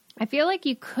 I feel like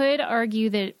you could argue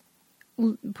that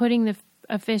putting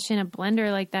a fish in a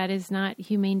blender like that is not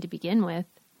humane to begin with.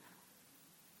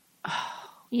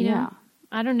 You know,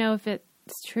 I don't know if it's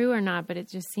true or not, but it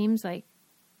just seems like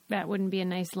that wouldn't be a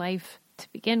nice life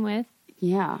to begin with.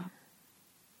 Yeah.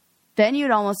 Then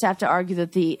you'd almost have to argue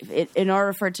that in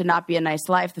order for it to not be a nice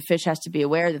life, the fish has to be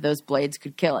aware that those blades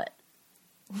could kill it.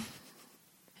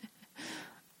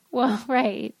 Well,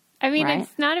 right. I mean, right?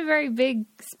 It's not a very big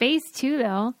space, too,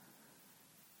 though.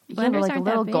 Yeah, but like a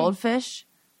little goldfish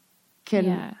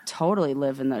can totally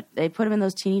live in they put them in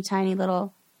those teeny tiny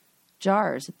little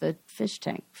jars at the fish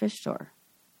store. Pet store.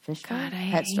 Fish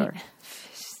store.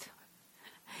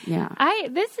 Yeah.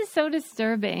 This is so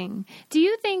disturbing. Do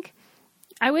you think,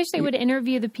 I wish they would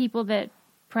interview the people that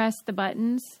press the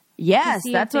buttons. Yes,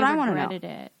 that's what I want to know.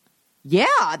 It.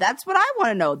 Yeah, that's what I want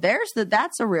to know.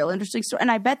 That's a real interesting story. And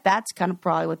I bet that's kind of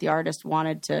probably what the artist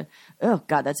wanted to, oh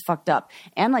God, that's fucked up.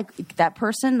 And like that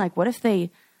person, like what if they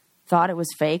thought it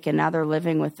was fake and now they're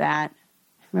living with that?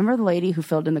 Remember the lady who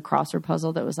filled in the crossword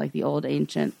puzzle that was like the old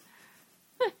ancient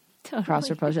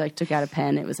crossword puzzle? She like took out a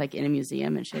pen. It was like in a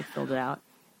museum and she filled it out.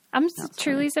 I'm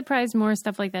truly surprised more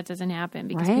stuff like that doesn't happen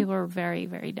because people are very,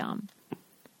 very dumb.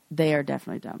 They are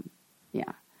definitely dumb.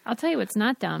 Yeah. I'll tell you what's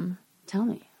not dumb. Tell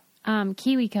me.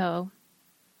 KiwiCo.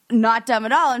 Not dumb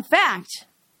at all. In fact,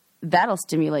 that'll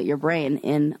stimulate your brain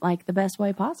in like the best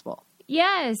way possible.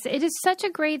 Yes, it is such a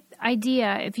great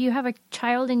idea. If you have a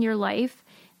child in your life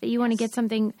that you want to get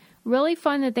something really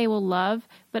fun that they will love,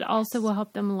 but also will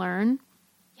help them learn.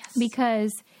 Yes.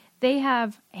 Because they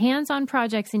have hands-on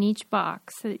projects in each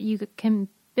box that you can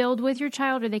build with your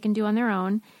child or they can do on their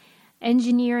own.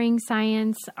 Engineering,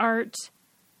 science, art.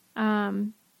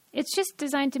 It's just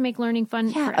designed to make learning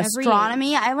fun for every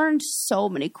astronomy. I learned so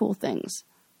many cool things.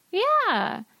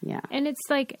 Yeah. Yeah. And it's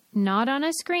like not on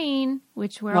a screen,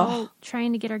 which we're all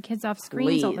trying to get our kids off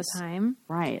screens all the time.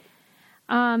 Right.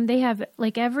 They have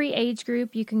like every age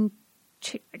group. You can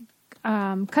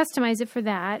customize it for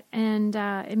that. And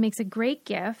it makes a great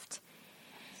gift.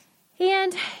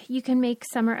 And you can make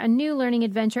summer a new learning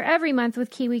adventure every month with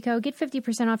KiwiCo. Get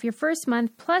 50% off your first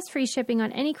month plus free shipping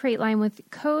on any crate line with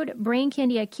code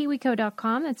BRAINCANDY at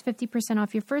KiwiCo.com. That's 50%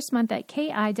 off your first month at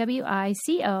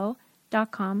KiwiCo.com.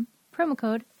 Promo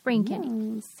code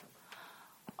BRAINCANDY. Yes.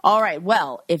 All right.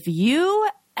 Well, if you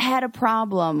had a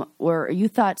problem where you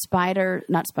thought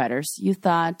you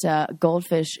thought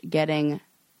goldfish getting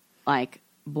like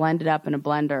blended up in a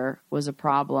blender was a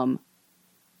problem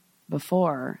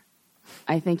before,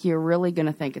 I think you're really going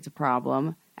to think it's a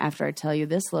problem after I tell you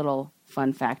this little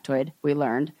fun factoid we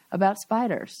learned about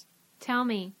spiders. Tell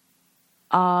me.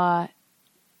 It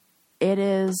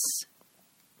is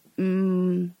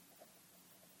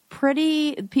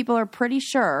people are pretty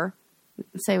sure,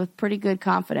 say with pretty good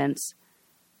confidence,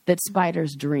 that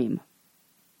spiders dream.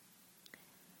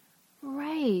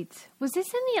 Right. Was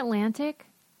this in the Atlantic?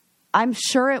 I'm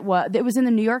sure it was. It was in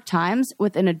the New York Times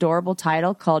with an adorable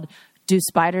title called "Do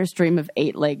Spiders Dream of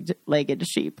Eight-Legged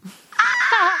Sheep?"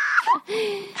 I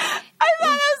thought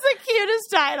that was the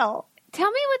cutest title. Tell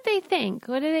me what they think.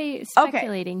 What are they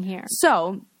speculating here?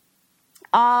 So,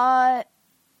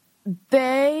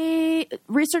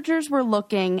 researchers were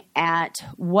looking at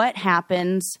what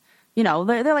happens. You know,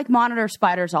 they're like monitor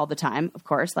spiders all the time, of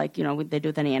course, like, you know, they do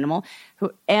with any animal.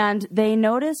 And they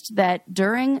noticed that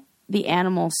during the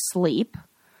animal's sleep,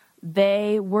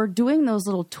 they were doing those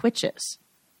little twitches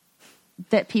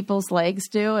that people's legs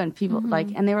do, and people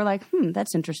and they were like,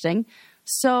 that's interesting.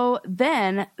 So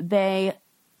then they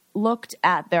looked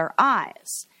at their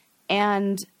eyes,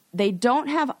 and they don't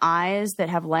have eyes that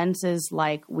have lenses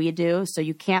like we do, so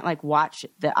you can't like watch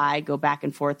the eye go back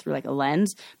and forth through like a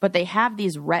lens, but they have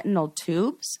these retinal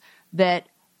tubes that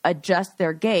adjust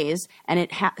their gaze, and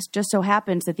it just so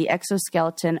happens that the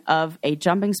exoskeleton of a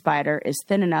jumping spider is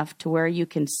thin enough to where you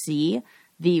can see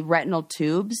the retinal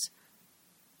tubes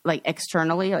like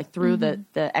externally, like through the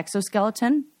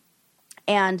exoskeleton.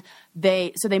 And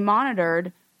they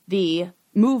monitored the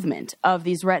movement of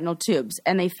these retinal tubes,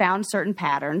 and they found certain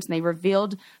patterns, and they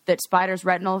revealed that spiders'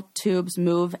 retinal tubes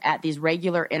move at these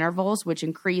regular intervals, which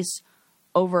increase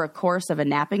over a course of a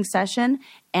napping session,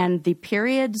 and the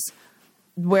periods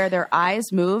where their eyes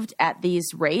moved at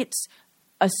these rates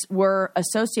were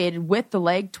associated with the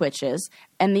leg twitches,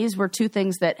 and these were two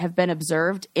things that have been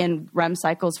observed in REM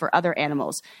cycles for other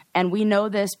animals. And we know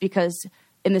this because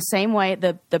in the same way,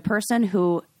 the person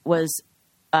who was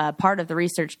part of the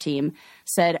research team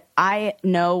said, I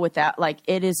know without, like,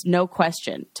 it is no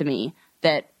question to me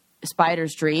that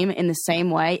spiders dream. In the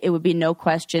same way, it would be no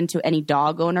question to any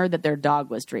dog owner that their dog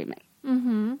was dreaming.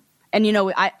 Mm-hmm. And, you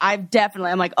know,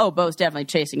 I'm like, oh, Bo's definitely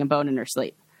chasing a bone in her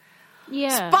sleep. Yeah.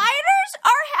 Spiders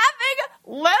are having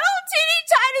little teeny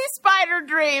tiny spider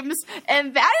dreams,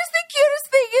 and that is the cutest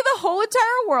thing in the whole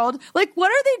entire world. Like,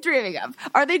 what are they dreaming of?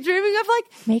 Are they dreaming of, like,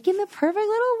 making the perfect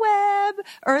little web?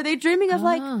 Or are they dreaming of,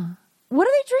 like, what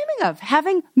are they dreaming of?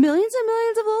 Having millions and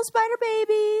millions of little spider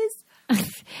babies?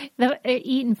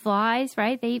 Eating flies,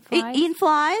 right? They eat flies. Eating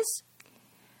flies?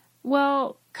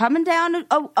 Well, coming down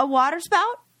a water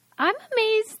spout? I'm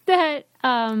amazed that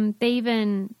they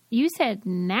even, you said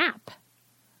nap.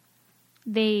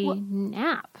 They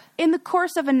nap. In the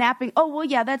course of a napping. Oh, well,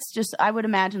 yeah, that's just, I would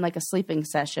imagine, like a sleeping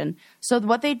session. So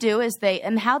what they do is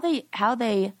how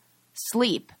they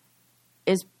sleep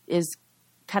is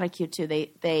kind of cute too.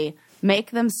 They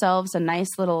make themselves a nice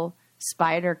little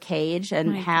spider cage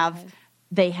and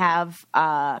they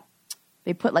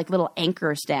put like little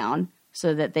anchors down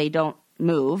so that they don't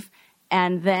move.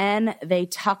 And then they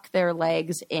tuck their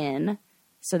legs in,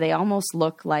 so they almost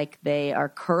look like they are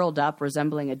curled up,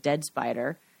 resembling a dead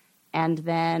spider. And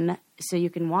then, so you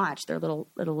can watch their little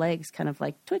legs kind of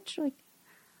like twitch. Like,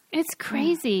 it's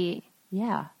crazy.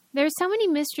 Yeah. There's so many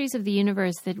mysteries of the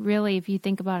universe that really, if you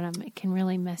think about them, it can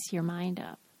really mess your mind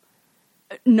up.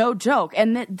 No joke.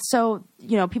 And so,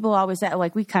 you know, people always,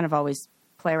 like, we kind of always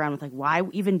play around with, like, why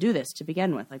even do this to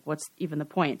begin with? Like, what's even the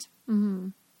point? Mm-hmm.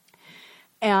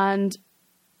 And,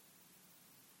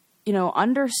 you know,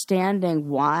 understanding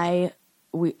why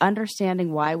we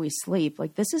sleep,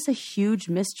 like, this is a huge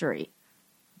mystery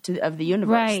of the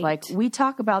universe. Right. Like, we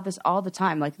talk about this all the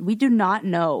time. Like, we do not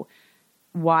know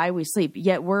why we sleep,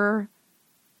 yet or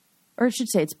I should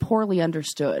say it's poorly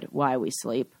understood why we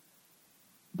sleep.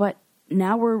 But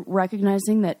now we're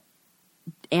recognizing that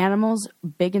animals,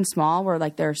 big and small, where,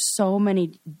 like, there are so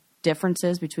many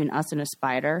differences between us and a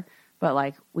spider, but,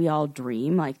 like, we all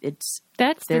dream. Like, there's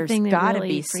got to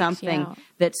be something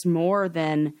that's more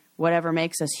than whatever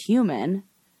makes us human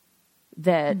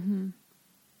that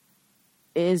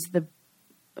is the,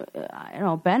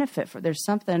 benefit for. There's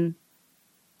something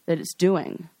that it's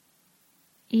doing.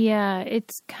 Yeah,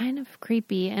 it's kind of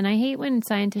creepy. And I hate when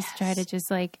scientists try to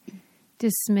just, like,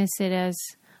 dismiss it as,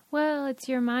 well, it's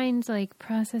your mind's, like,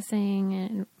 processing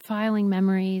and filing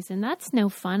memories, and that's no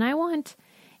fun. I want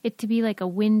it to be like a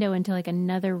window into, like,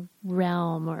 another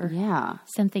realm or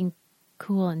something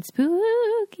cool and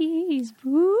spooky.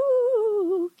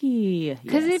 Spooky.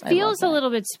 Because it feels a little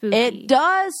bit spooky. It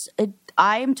does.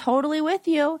 I am totally with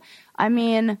you. I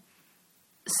mean,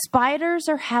 spiders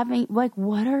are having, like,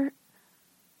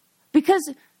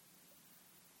 because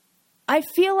I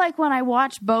feel like when I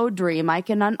watch Bo dream, I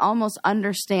can almost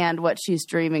understand what she's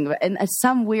dreaming about. In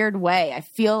some weird way, I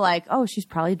feel like, oh, she's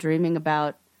probably dreaming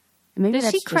about. Maybe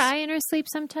does she cry in her sleep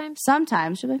sometimes?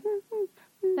 Sometimes. She'll be like,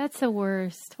 That's the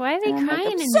worst. Why are they crying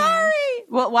like, in sorry.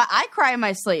 Well, I cry in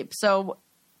my sleep. So,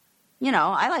 you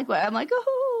know, I'm like,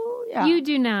 oh, yeah. You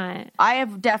do not. I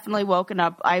have definitely woken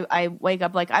up. I wake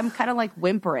up like, I'm kind of like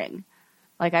whimpering.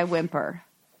 Like, I whimper.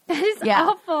 That is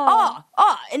awful.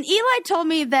 Oh, and Eli told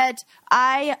me that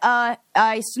I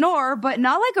snore, but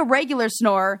not like a regular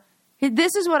snore.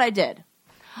 This is what I did.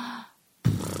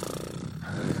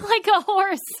 Like a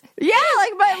horse. Yeah,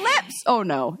 like my lips. Oh,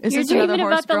 no. You're dreaming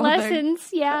about the lessons.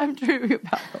 Thing? Yeah. I'm dreaming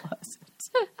about the lessons.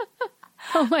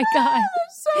 Oh, my God.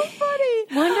 That's so funny.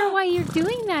 Wonder why you're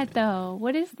doing that, though.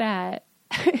 What is that?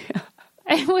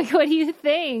 What do you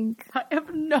think? I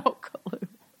have no clue.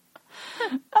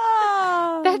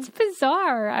 That's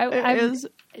bizarre. I've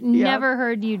never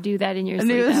heard you do that in your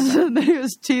sleep. And he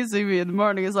was teasing me in the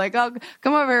morning. He's like, "Oh,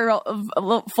 come over here,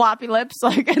 little floppy lips."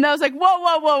 Like, and I was like,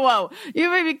 "Whoa! You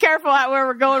may be careful out where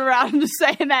we're going around just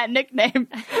saying that nickname."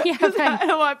 Yeah, right. I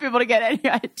don't want people to get any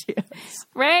ideas.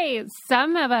 Right.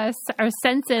 Some of us are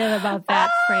sensitive about that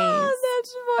phrase.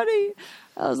 That's funny.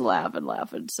 I was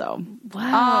laughing. So,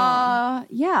 wow.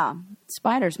 Yeah,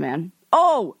 spiders, man.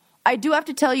 Oh. I do have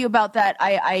to tell you about that.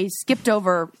 I skipped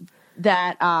over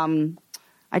that.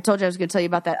 I told you I was going to tell you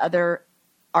about that other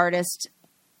artist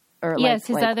or yes,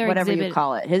 his other whatever exhibit. you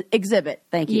call it. His exhibit.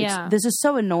 Thank you. Yeah. This is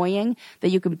so annoying that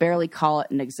you can barely call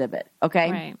it an exhibit.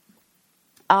 Okay.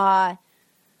 Right.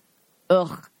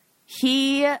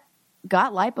 He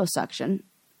got liposuction,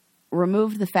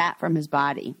 removed the fat from his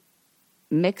body,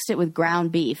 mixed it with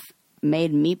ground beef,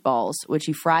 made meatballs, which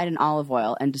he fried in olive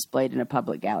oil and displayed in a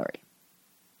public gallery.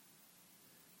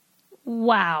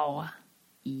 Wow.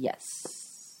 Yes.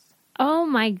 Oh,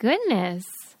 my goodness.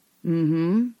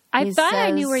 Mm-hmm. I thought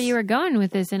I knew where you were going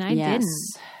with this, and I didn't.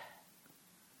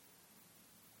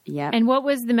 Yep. And what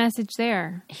was the message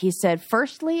there? He said,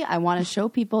 firstly, I want to show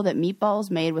people that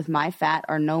meatballs made with my fat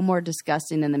are no more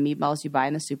disgusting than the meatballs you buy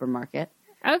in the supermarket.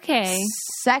 Okay.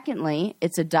 Secondly,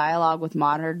 it's a dialogue with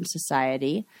modern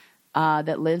society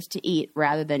that lives to eat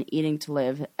rather than eating to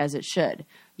live, as it should.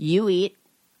 You eat,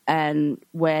 and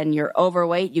when you're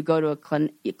overweight, you go to a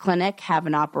clinic, have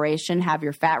an operation, have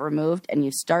your fat removed, and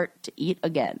you start to eat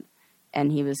again.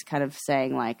 And he was kind of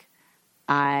saying, like,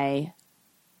 I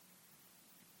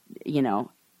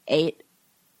ate,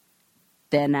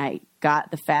 then I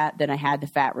got the fat, then I had the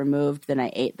fat removed, then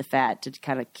I ate the fat to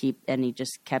kind of keep, and he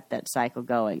just kept that cycle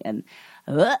going. And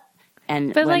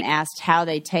when asked how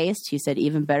they taste, he said,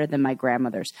 even better than my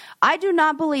grandmother's. I do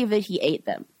not believe that he ate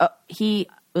them.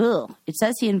 It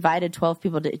says he invited 12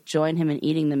 people to join him in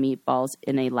eating the meatballs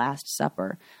in a Last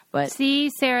Supper. But see,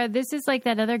 Sarah, this is like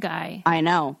that other guy. I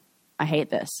know. I hate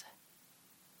this.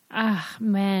 Ah,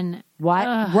 man.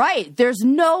 Why? Right. There's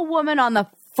no woman on the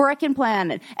frickin'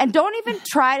 planet. And don't even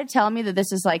try to tell me that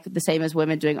this is like the same as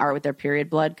women doing art with their period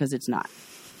blood, because it's not.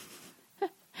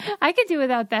 I could do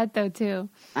without that, though, too.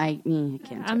 I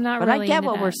can't. I'm not but really I get into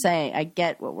what that. we're saying. I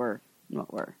get what we're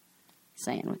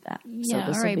saying with that. Yeah,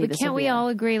 so all right. But can't we all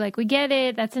agree? Like, we get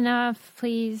it. That's enough.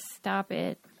 Please stop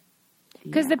it.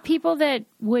 Because the people that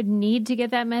would need to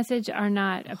get that message are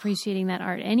not appreciating that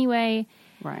art anyway.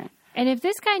 Right. And if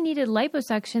this guy needed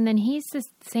liposuction, then he's the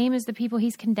same as the people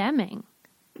he's condemning.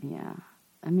 Yeah.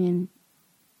 I mean,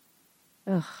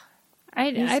 ugh.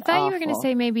 I thought you were going to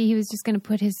say maybe he was just going to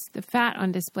put the fat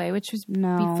on display, which would be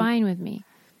fine with me.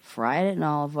 Fried it in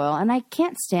olive oil. And I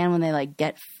can't stand when they like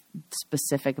get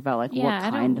specific about like what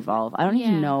kind of olive. I don't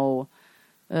even know.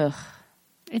 Ugh.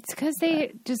 It's because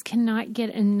they just cannot get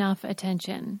enough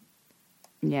attention.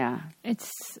 Yeah.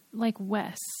 It's like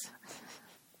Wes.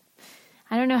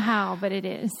 I don't know how, but it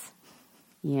is.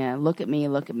 Yeah. Look at me.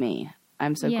 Look at me.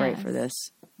 I'm so great for this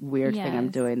weird thing I'm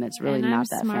doing that's really not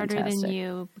that fantastic. I'm smarter than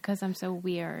you because I'm so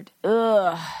weird.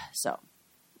 Ugh. So,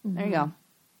 there you go.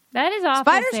 That is awful,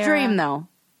 Spider's Sarah. dream, though.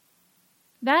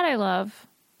 That I love.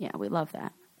 Yeah, we love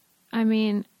that. I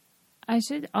mean, I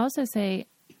should also say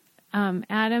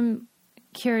Adam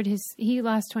he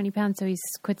lost 20 pounds, so he's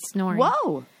quit snoring.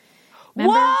 Whoa.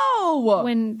 Remember Whoa!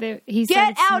 When he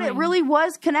Get out. snoring? It really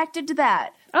was connected to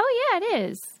that. Oh, yeah, it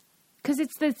is. Because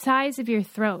it's the size of your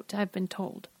throat, I've been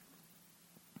told.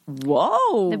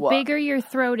 Whoa. The bigger your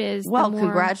throat is, well, the more...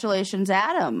 congratulations,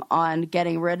 Adam, on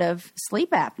getting rid of sleep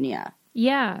apnea.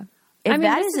 Yeah. If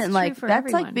that isn't like, that's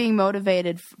everyone. Like being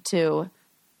motivated to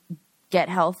get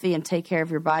healthy and take care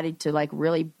of your body to like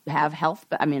really have health.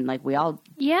 I mean, like we all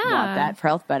want that for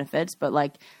health benefits, but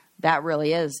like that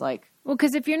really is like. Well,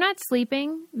 because if you're not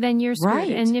sleeping, then you're screwed.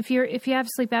 Right. And if you have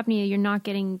sleep apnea, you're not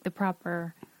getting the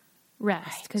proper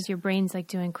rest because your brain's like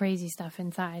doing crazy stuff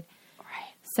inside.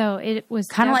 Right. So it was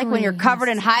kind of like when you're covered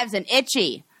in hives and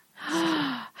itchy.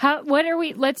 What are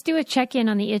we? Let's do a check-in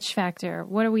on the itch factor.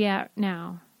 What are we at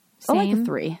now? Same? Oh, like a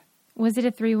 3. Was it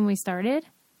a 3 when we started?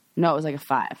 No, it was like a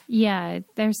 5. Yeah,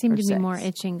 there seemed to be 6. more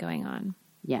itching going on.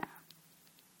 Yeah.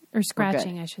 Or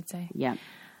scratching, I should say. Yeah.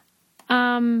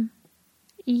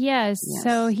 Yes.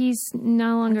 So he's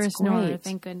no longer a snorer, great.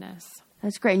 thank goodness.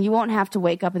 That's great. And you won't have to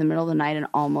wake up in the middle of the night and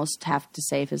almost have to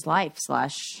save his life /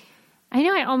 I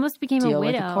know, I almost became a widow. Deal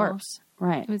with the corpse.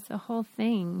 Right. It was the whole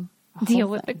thing. Deal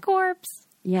with the corpse.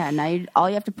 Yeah, now all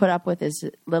you have to put up with is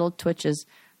little twitches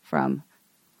from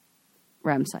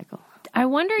REM cycle. I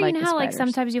wonder, like how like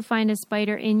sometimes you find a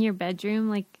spider in your bedroom?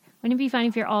 Like, wouldn't it be fun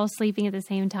if you're all sleeping at the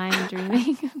same time and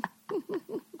dreaming?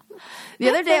 The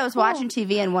other day I was watching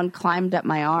TV and one climbed up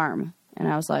my arm. And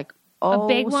I was like,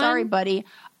 oh, sorry, buddy.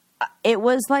 It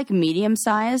was like medium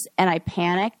size and I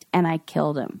panicked and I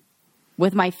killed him.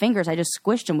 With my fingers, I just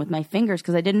squished him with my fingers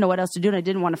because I didn't know what else to do and I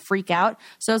didn't want to freak out.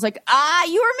 So I was like,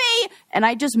 you or me. And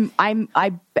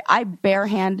I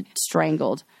bare-hand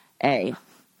strangled a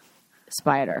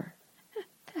spider.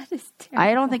 That is terrible.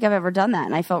 I don't think I've ever done that.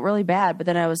 And I felt really bad. But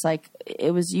then I was like,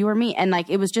 it was you or me. And like,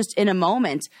 it was just in a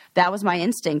moment. That was my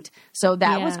instinct. So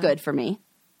that was good for me.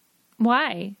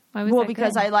 Why? Why was well, that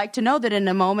because good? I like to know that in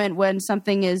a moment when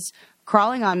something is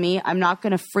crawling on me, I'm not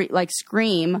going to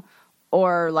scream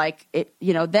or like it,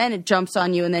 then it jumps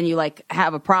on you and then you like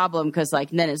have a problem because like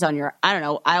then it's on your, I don't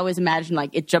know. I always imagine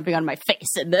like it jumping on my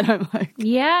face and then I'm like,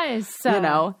 yes,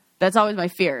 that's always my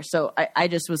fear. So I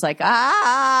just was like,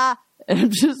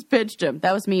 and just pinched him.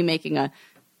 That was me making a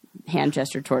hand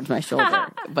gesture towards my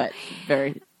shoulder, but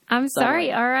very. I'm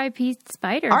sorry, R.I.P.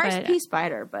 Spider. R.I.P.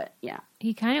 Spider, but yeah.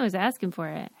 He kind of was asking for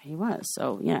it. He was.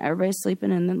 So, everybody's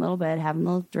sleeping in the little bed, having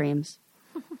little dreams.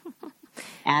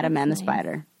 Adam and the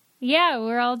spider. Yeah,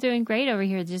 we're all doing great over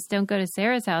here. Just don't go to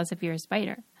Sarah's house if you're a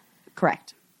spider.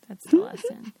 Correct. That's the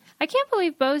lesson. I can't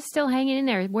believe Bo's still hanging in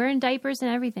there, wearing diapers and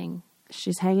everything.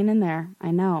 She's hanging in there.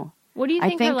 I know. What do you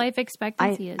think her life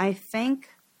expectancy is? I think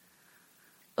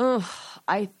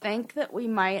that we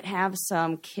might have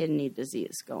some kidney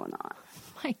disease going on.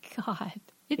 Oh my God.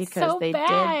 It's so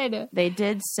bad. They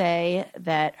did say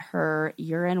that her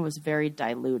urine was very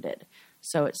diluted.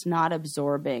 So it's not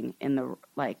absorbing in the,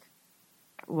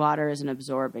 water isn't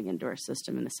absorbing into her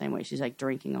system in the same way. She's,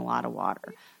 drinking a lot of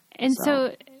water. And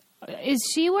so is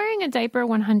she wearing a diaper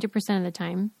 100% of the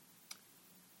time?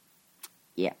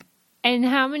 Yep. And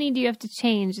how many do you have to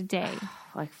change a day?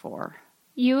 4.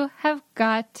 You have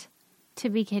got to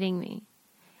be kidding me.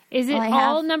 Is it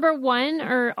all number one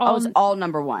or all? Oh, it's all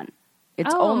number one.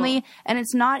 It's only, and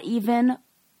it's not even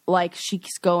like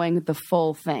she's going the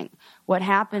full thing. What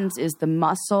happens is the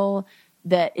muscle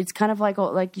that it's kind of like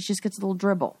she just gets a little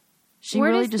dribble. She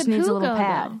really just needs a little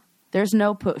pad. Though? There's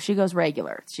no poo. She goes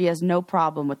regular. She has no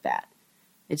problem with that.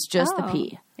 It's just the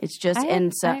pee. It's just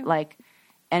and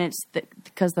it's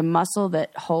because the muscle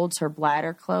that holds her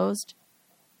bladder closed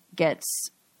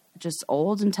gets just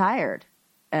old and tired.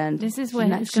 And this is what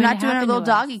she's not doing her little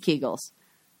doggy Kegels.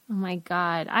 Oh my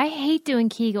God. I hate doing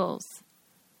Kegels.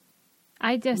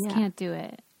 I just can't do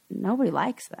it. Nobody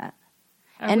likes that.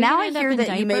 And now I hear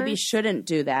that you maybe shouldn't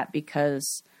do that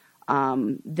because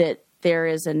that there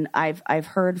is I've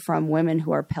heard from women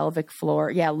who are pelvic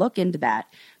floor. Yeah, look into that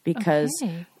because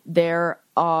there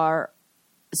are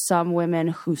some women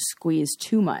who squeeze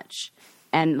too much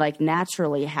and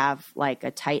naturally have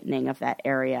a tightening of that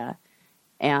area,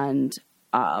 and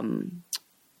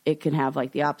it can have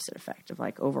the opposite effect of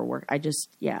overwork.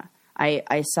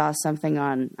 I saw something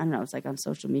on, I don't know, it's on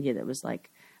social media that was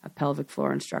a pelvic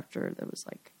floor instructor that was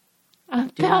a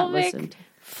pelvic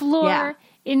floor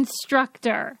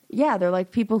instructor. Yeah, they're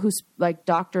people who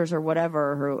doctors or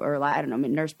whatever, or I don't know,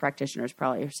 nurse practitioners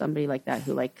probably, or somebody like that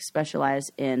who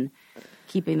specialize in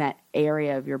keeping that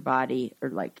area of your body, or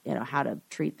how to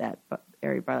treat that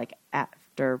area by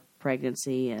after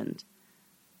pregnancy and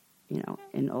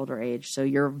in older age, so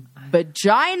your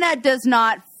vagina does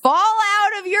not fall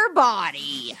out of your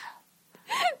body.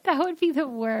 That would be the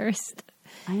worst.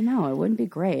 I know, it wouldn't be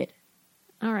great.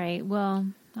 All right, well,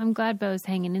 I'm glad Bo's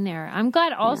hanging in there. I'm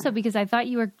glad also because I thought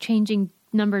you were changing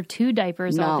number 2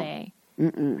 diapers all day.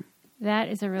 Mm-mm. That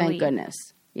is a relief. Thank goodness.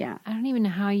 Yeah. I don't even know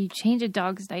how you change a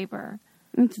dog's diaper.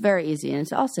 It's very easy, and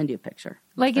I'll send you a picture.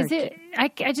 Is it?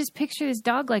 I just picture this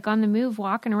dog on the move,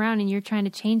 walking around, and you're trying to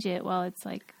change it while it's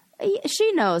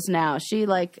She knows now. She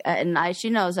she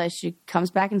knows as she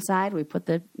comes back inside, we put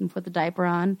the diaper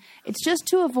on. It's just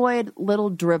to avoid little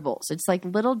dribbles. It's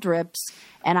little drips,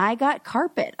 and I got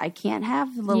carpet. I can't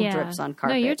have little drips on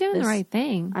carpet. No, you're doing the right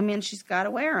thing. I mean, she's got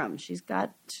to wear them. She's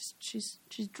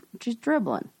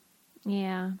dribbling.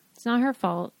 Yeah, it's not her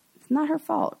fault. It's not her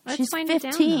fault. She's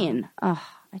 15. Oh,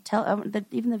 I tell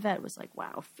even the vet was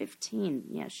wow, 15.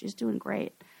 Yeah, she's doing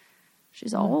great.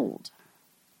 She's old.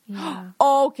 Yeah.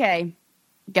 Okay.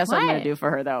 Guess what I'm going to do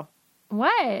for her, though?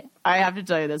 What? I have to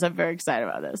tell you this. I'm very excited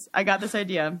about this. I got this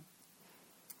idea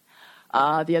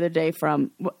the other day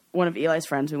from one of Eli's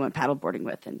friends we went paddleboarding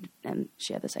with, and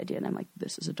she had this idea, and I'm like,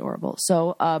 this is adorable.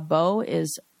 So Bo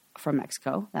is from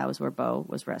Mexico. That was where Bo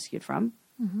was rescued from.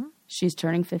 Mm-hmm. She's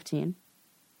turning 15.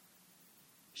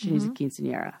 She needs a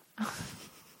quinceañera.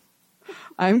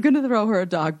 I'm going to throw her a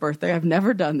dog birthday. I've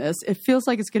never done this. It feels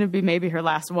like it's going to be maybe her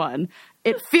last one.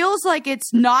 It feels like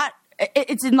it's not.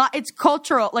 It's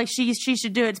cultural. She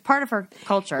should do it. It's part of her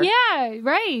culture. Yeah,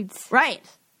 right. Right.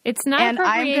 It's not and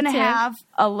I'm going to have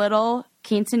a little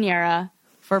quinceañera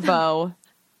for Bo.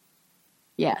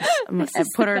 Yes. And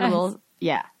put her in a little,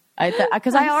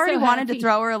 because I already wanted to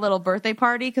throw her a little birthday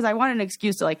party because I wanted an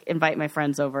excuse to invite my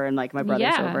friends over and my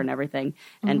brothers over and everything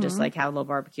and just have a little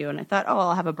barbecue. And I thought,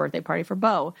 I'll have a birthday party for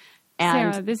Bo.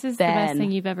 And Sarah, this is the best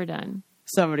thing you've ever done.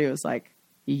 Somebody was like,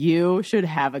 you should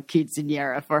have a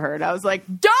quinceañera for her. And I was like,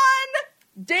 done!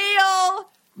 Deal!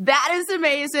 That is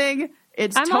amazing.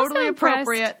 It's totally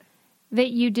appropriate. That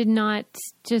you did not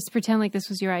just pretend like this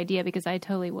was your idea because I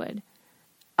totally would.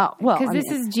 Oh, well, because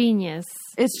this is genius.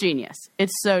 It's genius.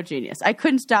 It's so genius. I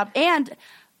couldn't stop. And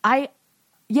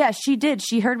she did.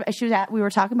 She heard, we were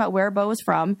talking about where Bo was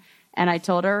from. And I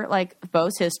told her like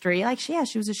Bo's history. Like, she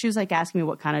was like asking me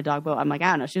what kind of dog Bo. I'm like, I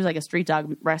don't know. She was like a street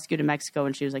dog rescued in Mexico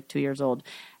when she was like 2 years old.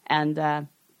 And,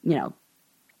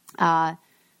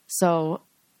 so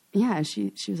yeah. And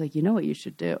she was like, you know what you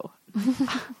should do?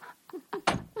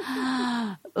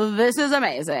 This is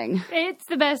amazing. It's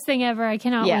the best thing ever. I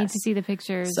cannot wait to see the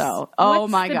pictures. So,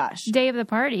 What's my the gosh. Day of the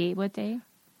party. What day?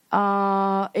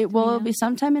 It'll be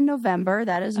sometime in November.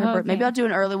 That is her birthday. Maybe I'll do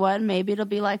an early one. Maybe it'll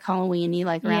be like Halloween-y,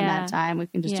 like around that time. We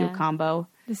can just do a combo.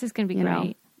 This is going to be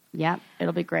great. Yeah,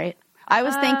 it'll be great. I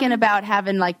was thinking about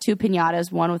having like 2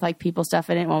 piñatas, one with like people stuff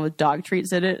in it, one with dog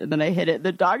treats in it, and then I hit it.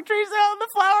 The dog treats are on the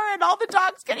flower, and all the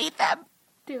dogs can eat them.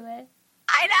 Do it.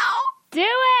 I know. Do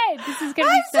it. This is going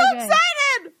to be so good.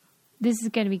 Excited. This is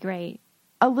going to be great.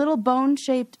 A little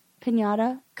bone-shaped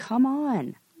piñata. Come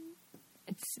on.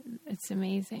 It's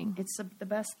amazing. It's the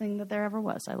best thing that there ever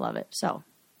was. I love it. So,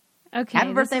 okay,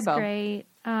 happy birthday, this is Bo. Great.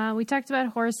 We talked about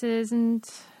horses and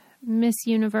Miss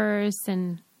Universe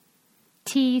and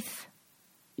teeth.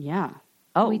 Yeah.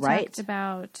 Oh, we right. talked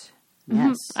about.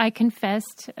 Yes. I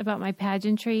confessed about my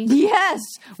pageantry. Yes,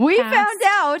 we found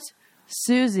out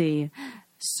Susie,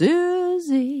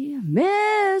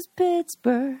 Miss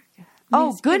Pittsburgh.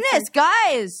 Oh goodness,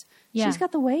 guys! Yeah. She's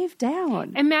got the wave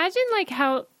down. Imagine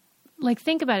how.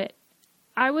 Think about it.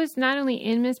 I was not only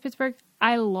in Miss Pittsburgh,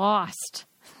 I lost.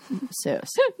 Sus.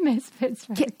 Miss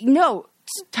Pittsburgh. No,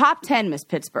 top 10 Miss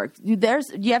Pittsburgh. You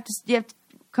have to,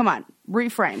 come on,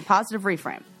 reframe. Positive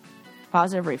reframe.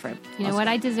 You know what?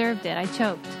 I deserved it. I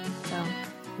choked. So,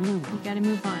 we got to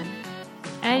move on.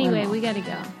 Anyway, we got to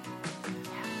go.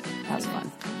 That was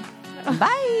fun.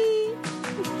 Bye.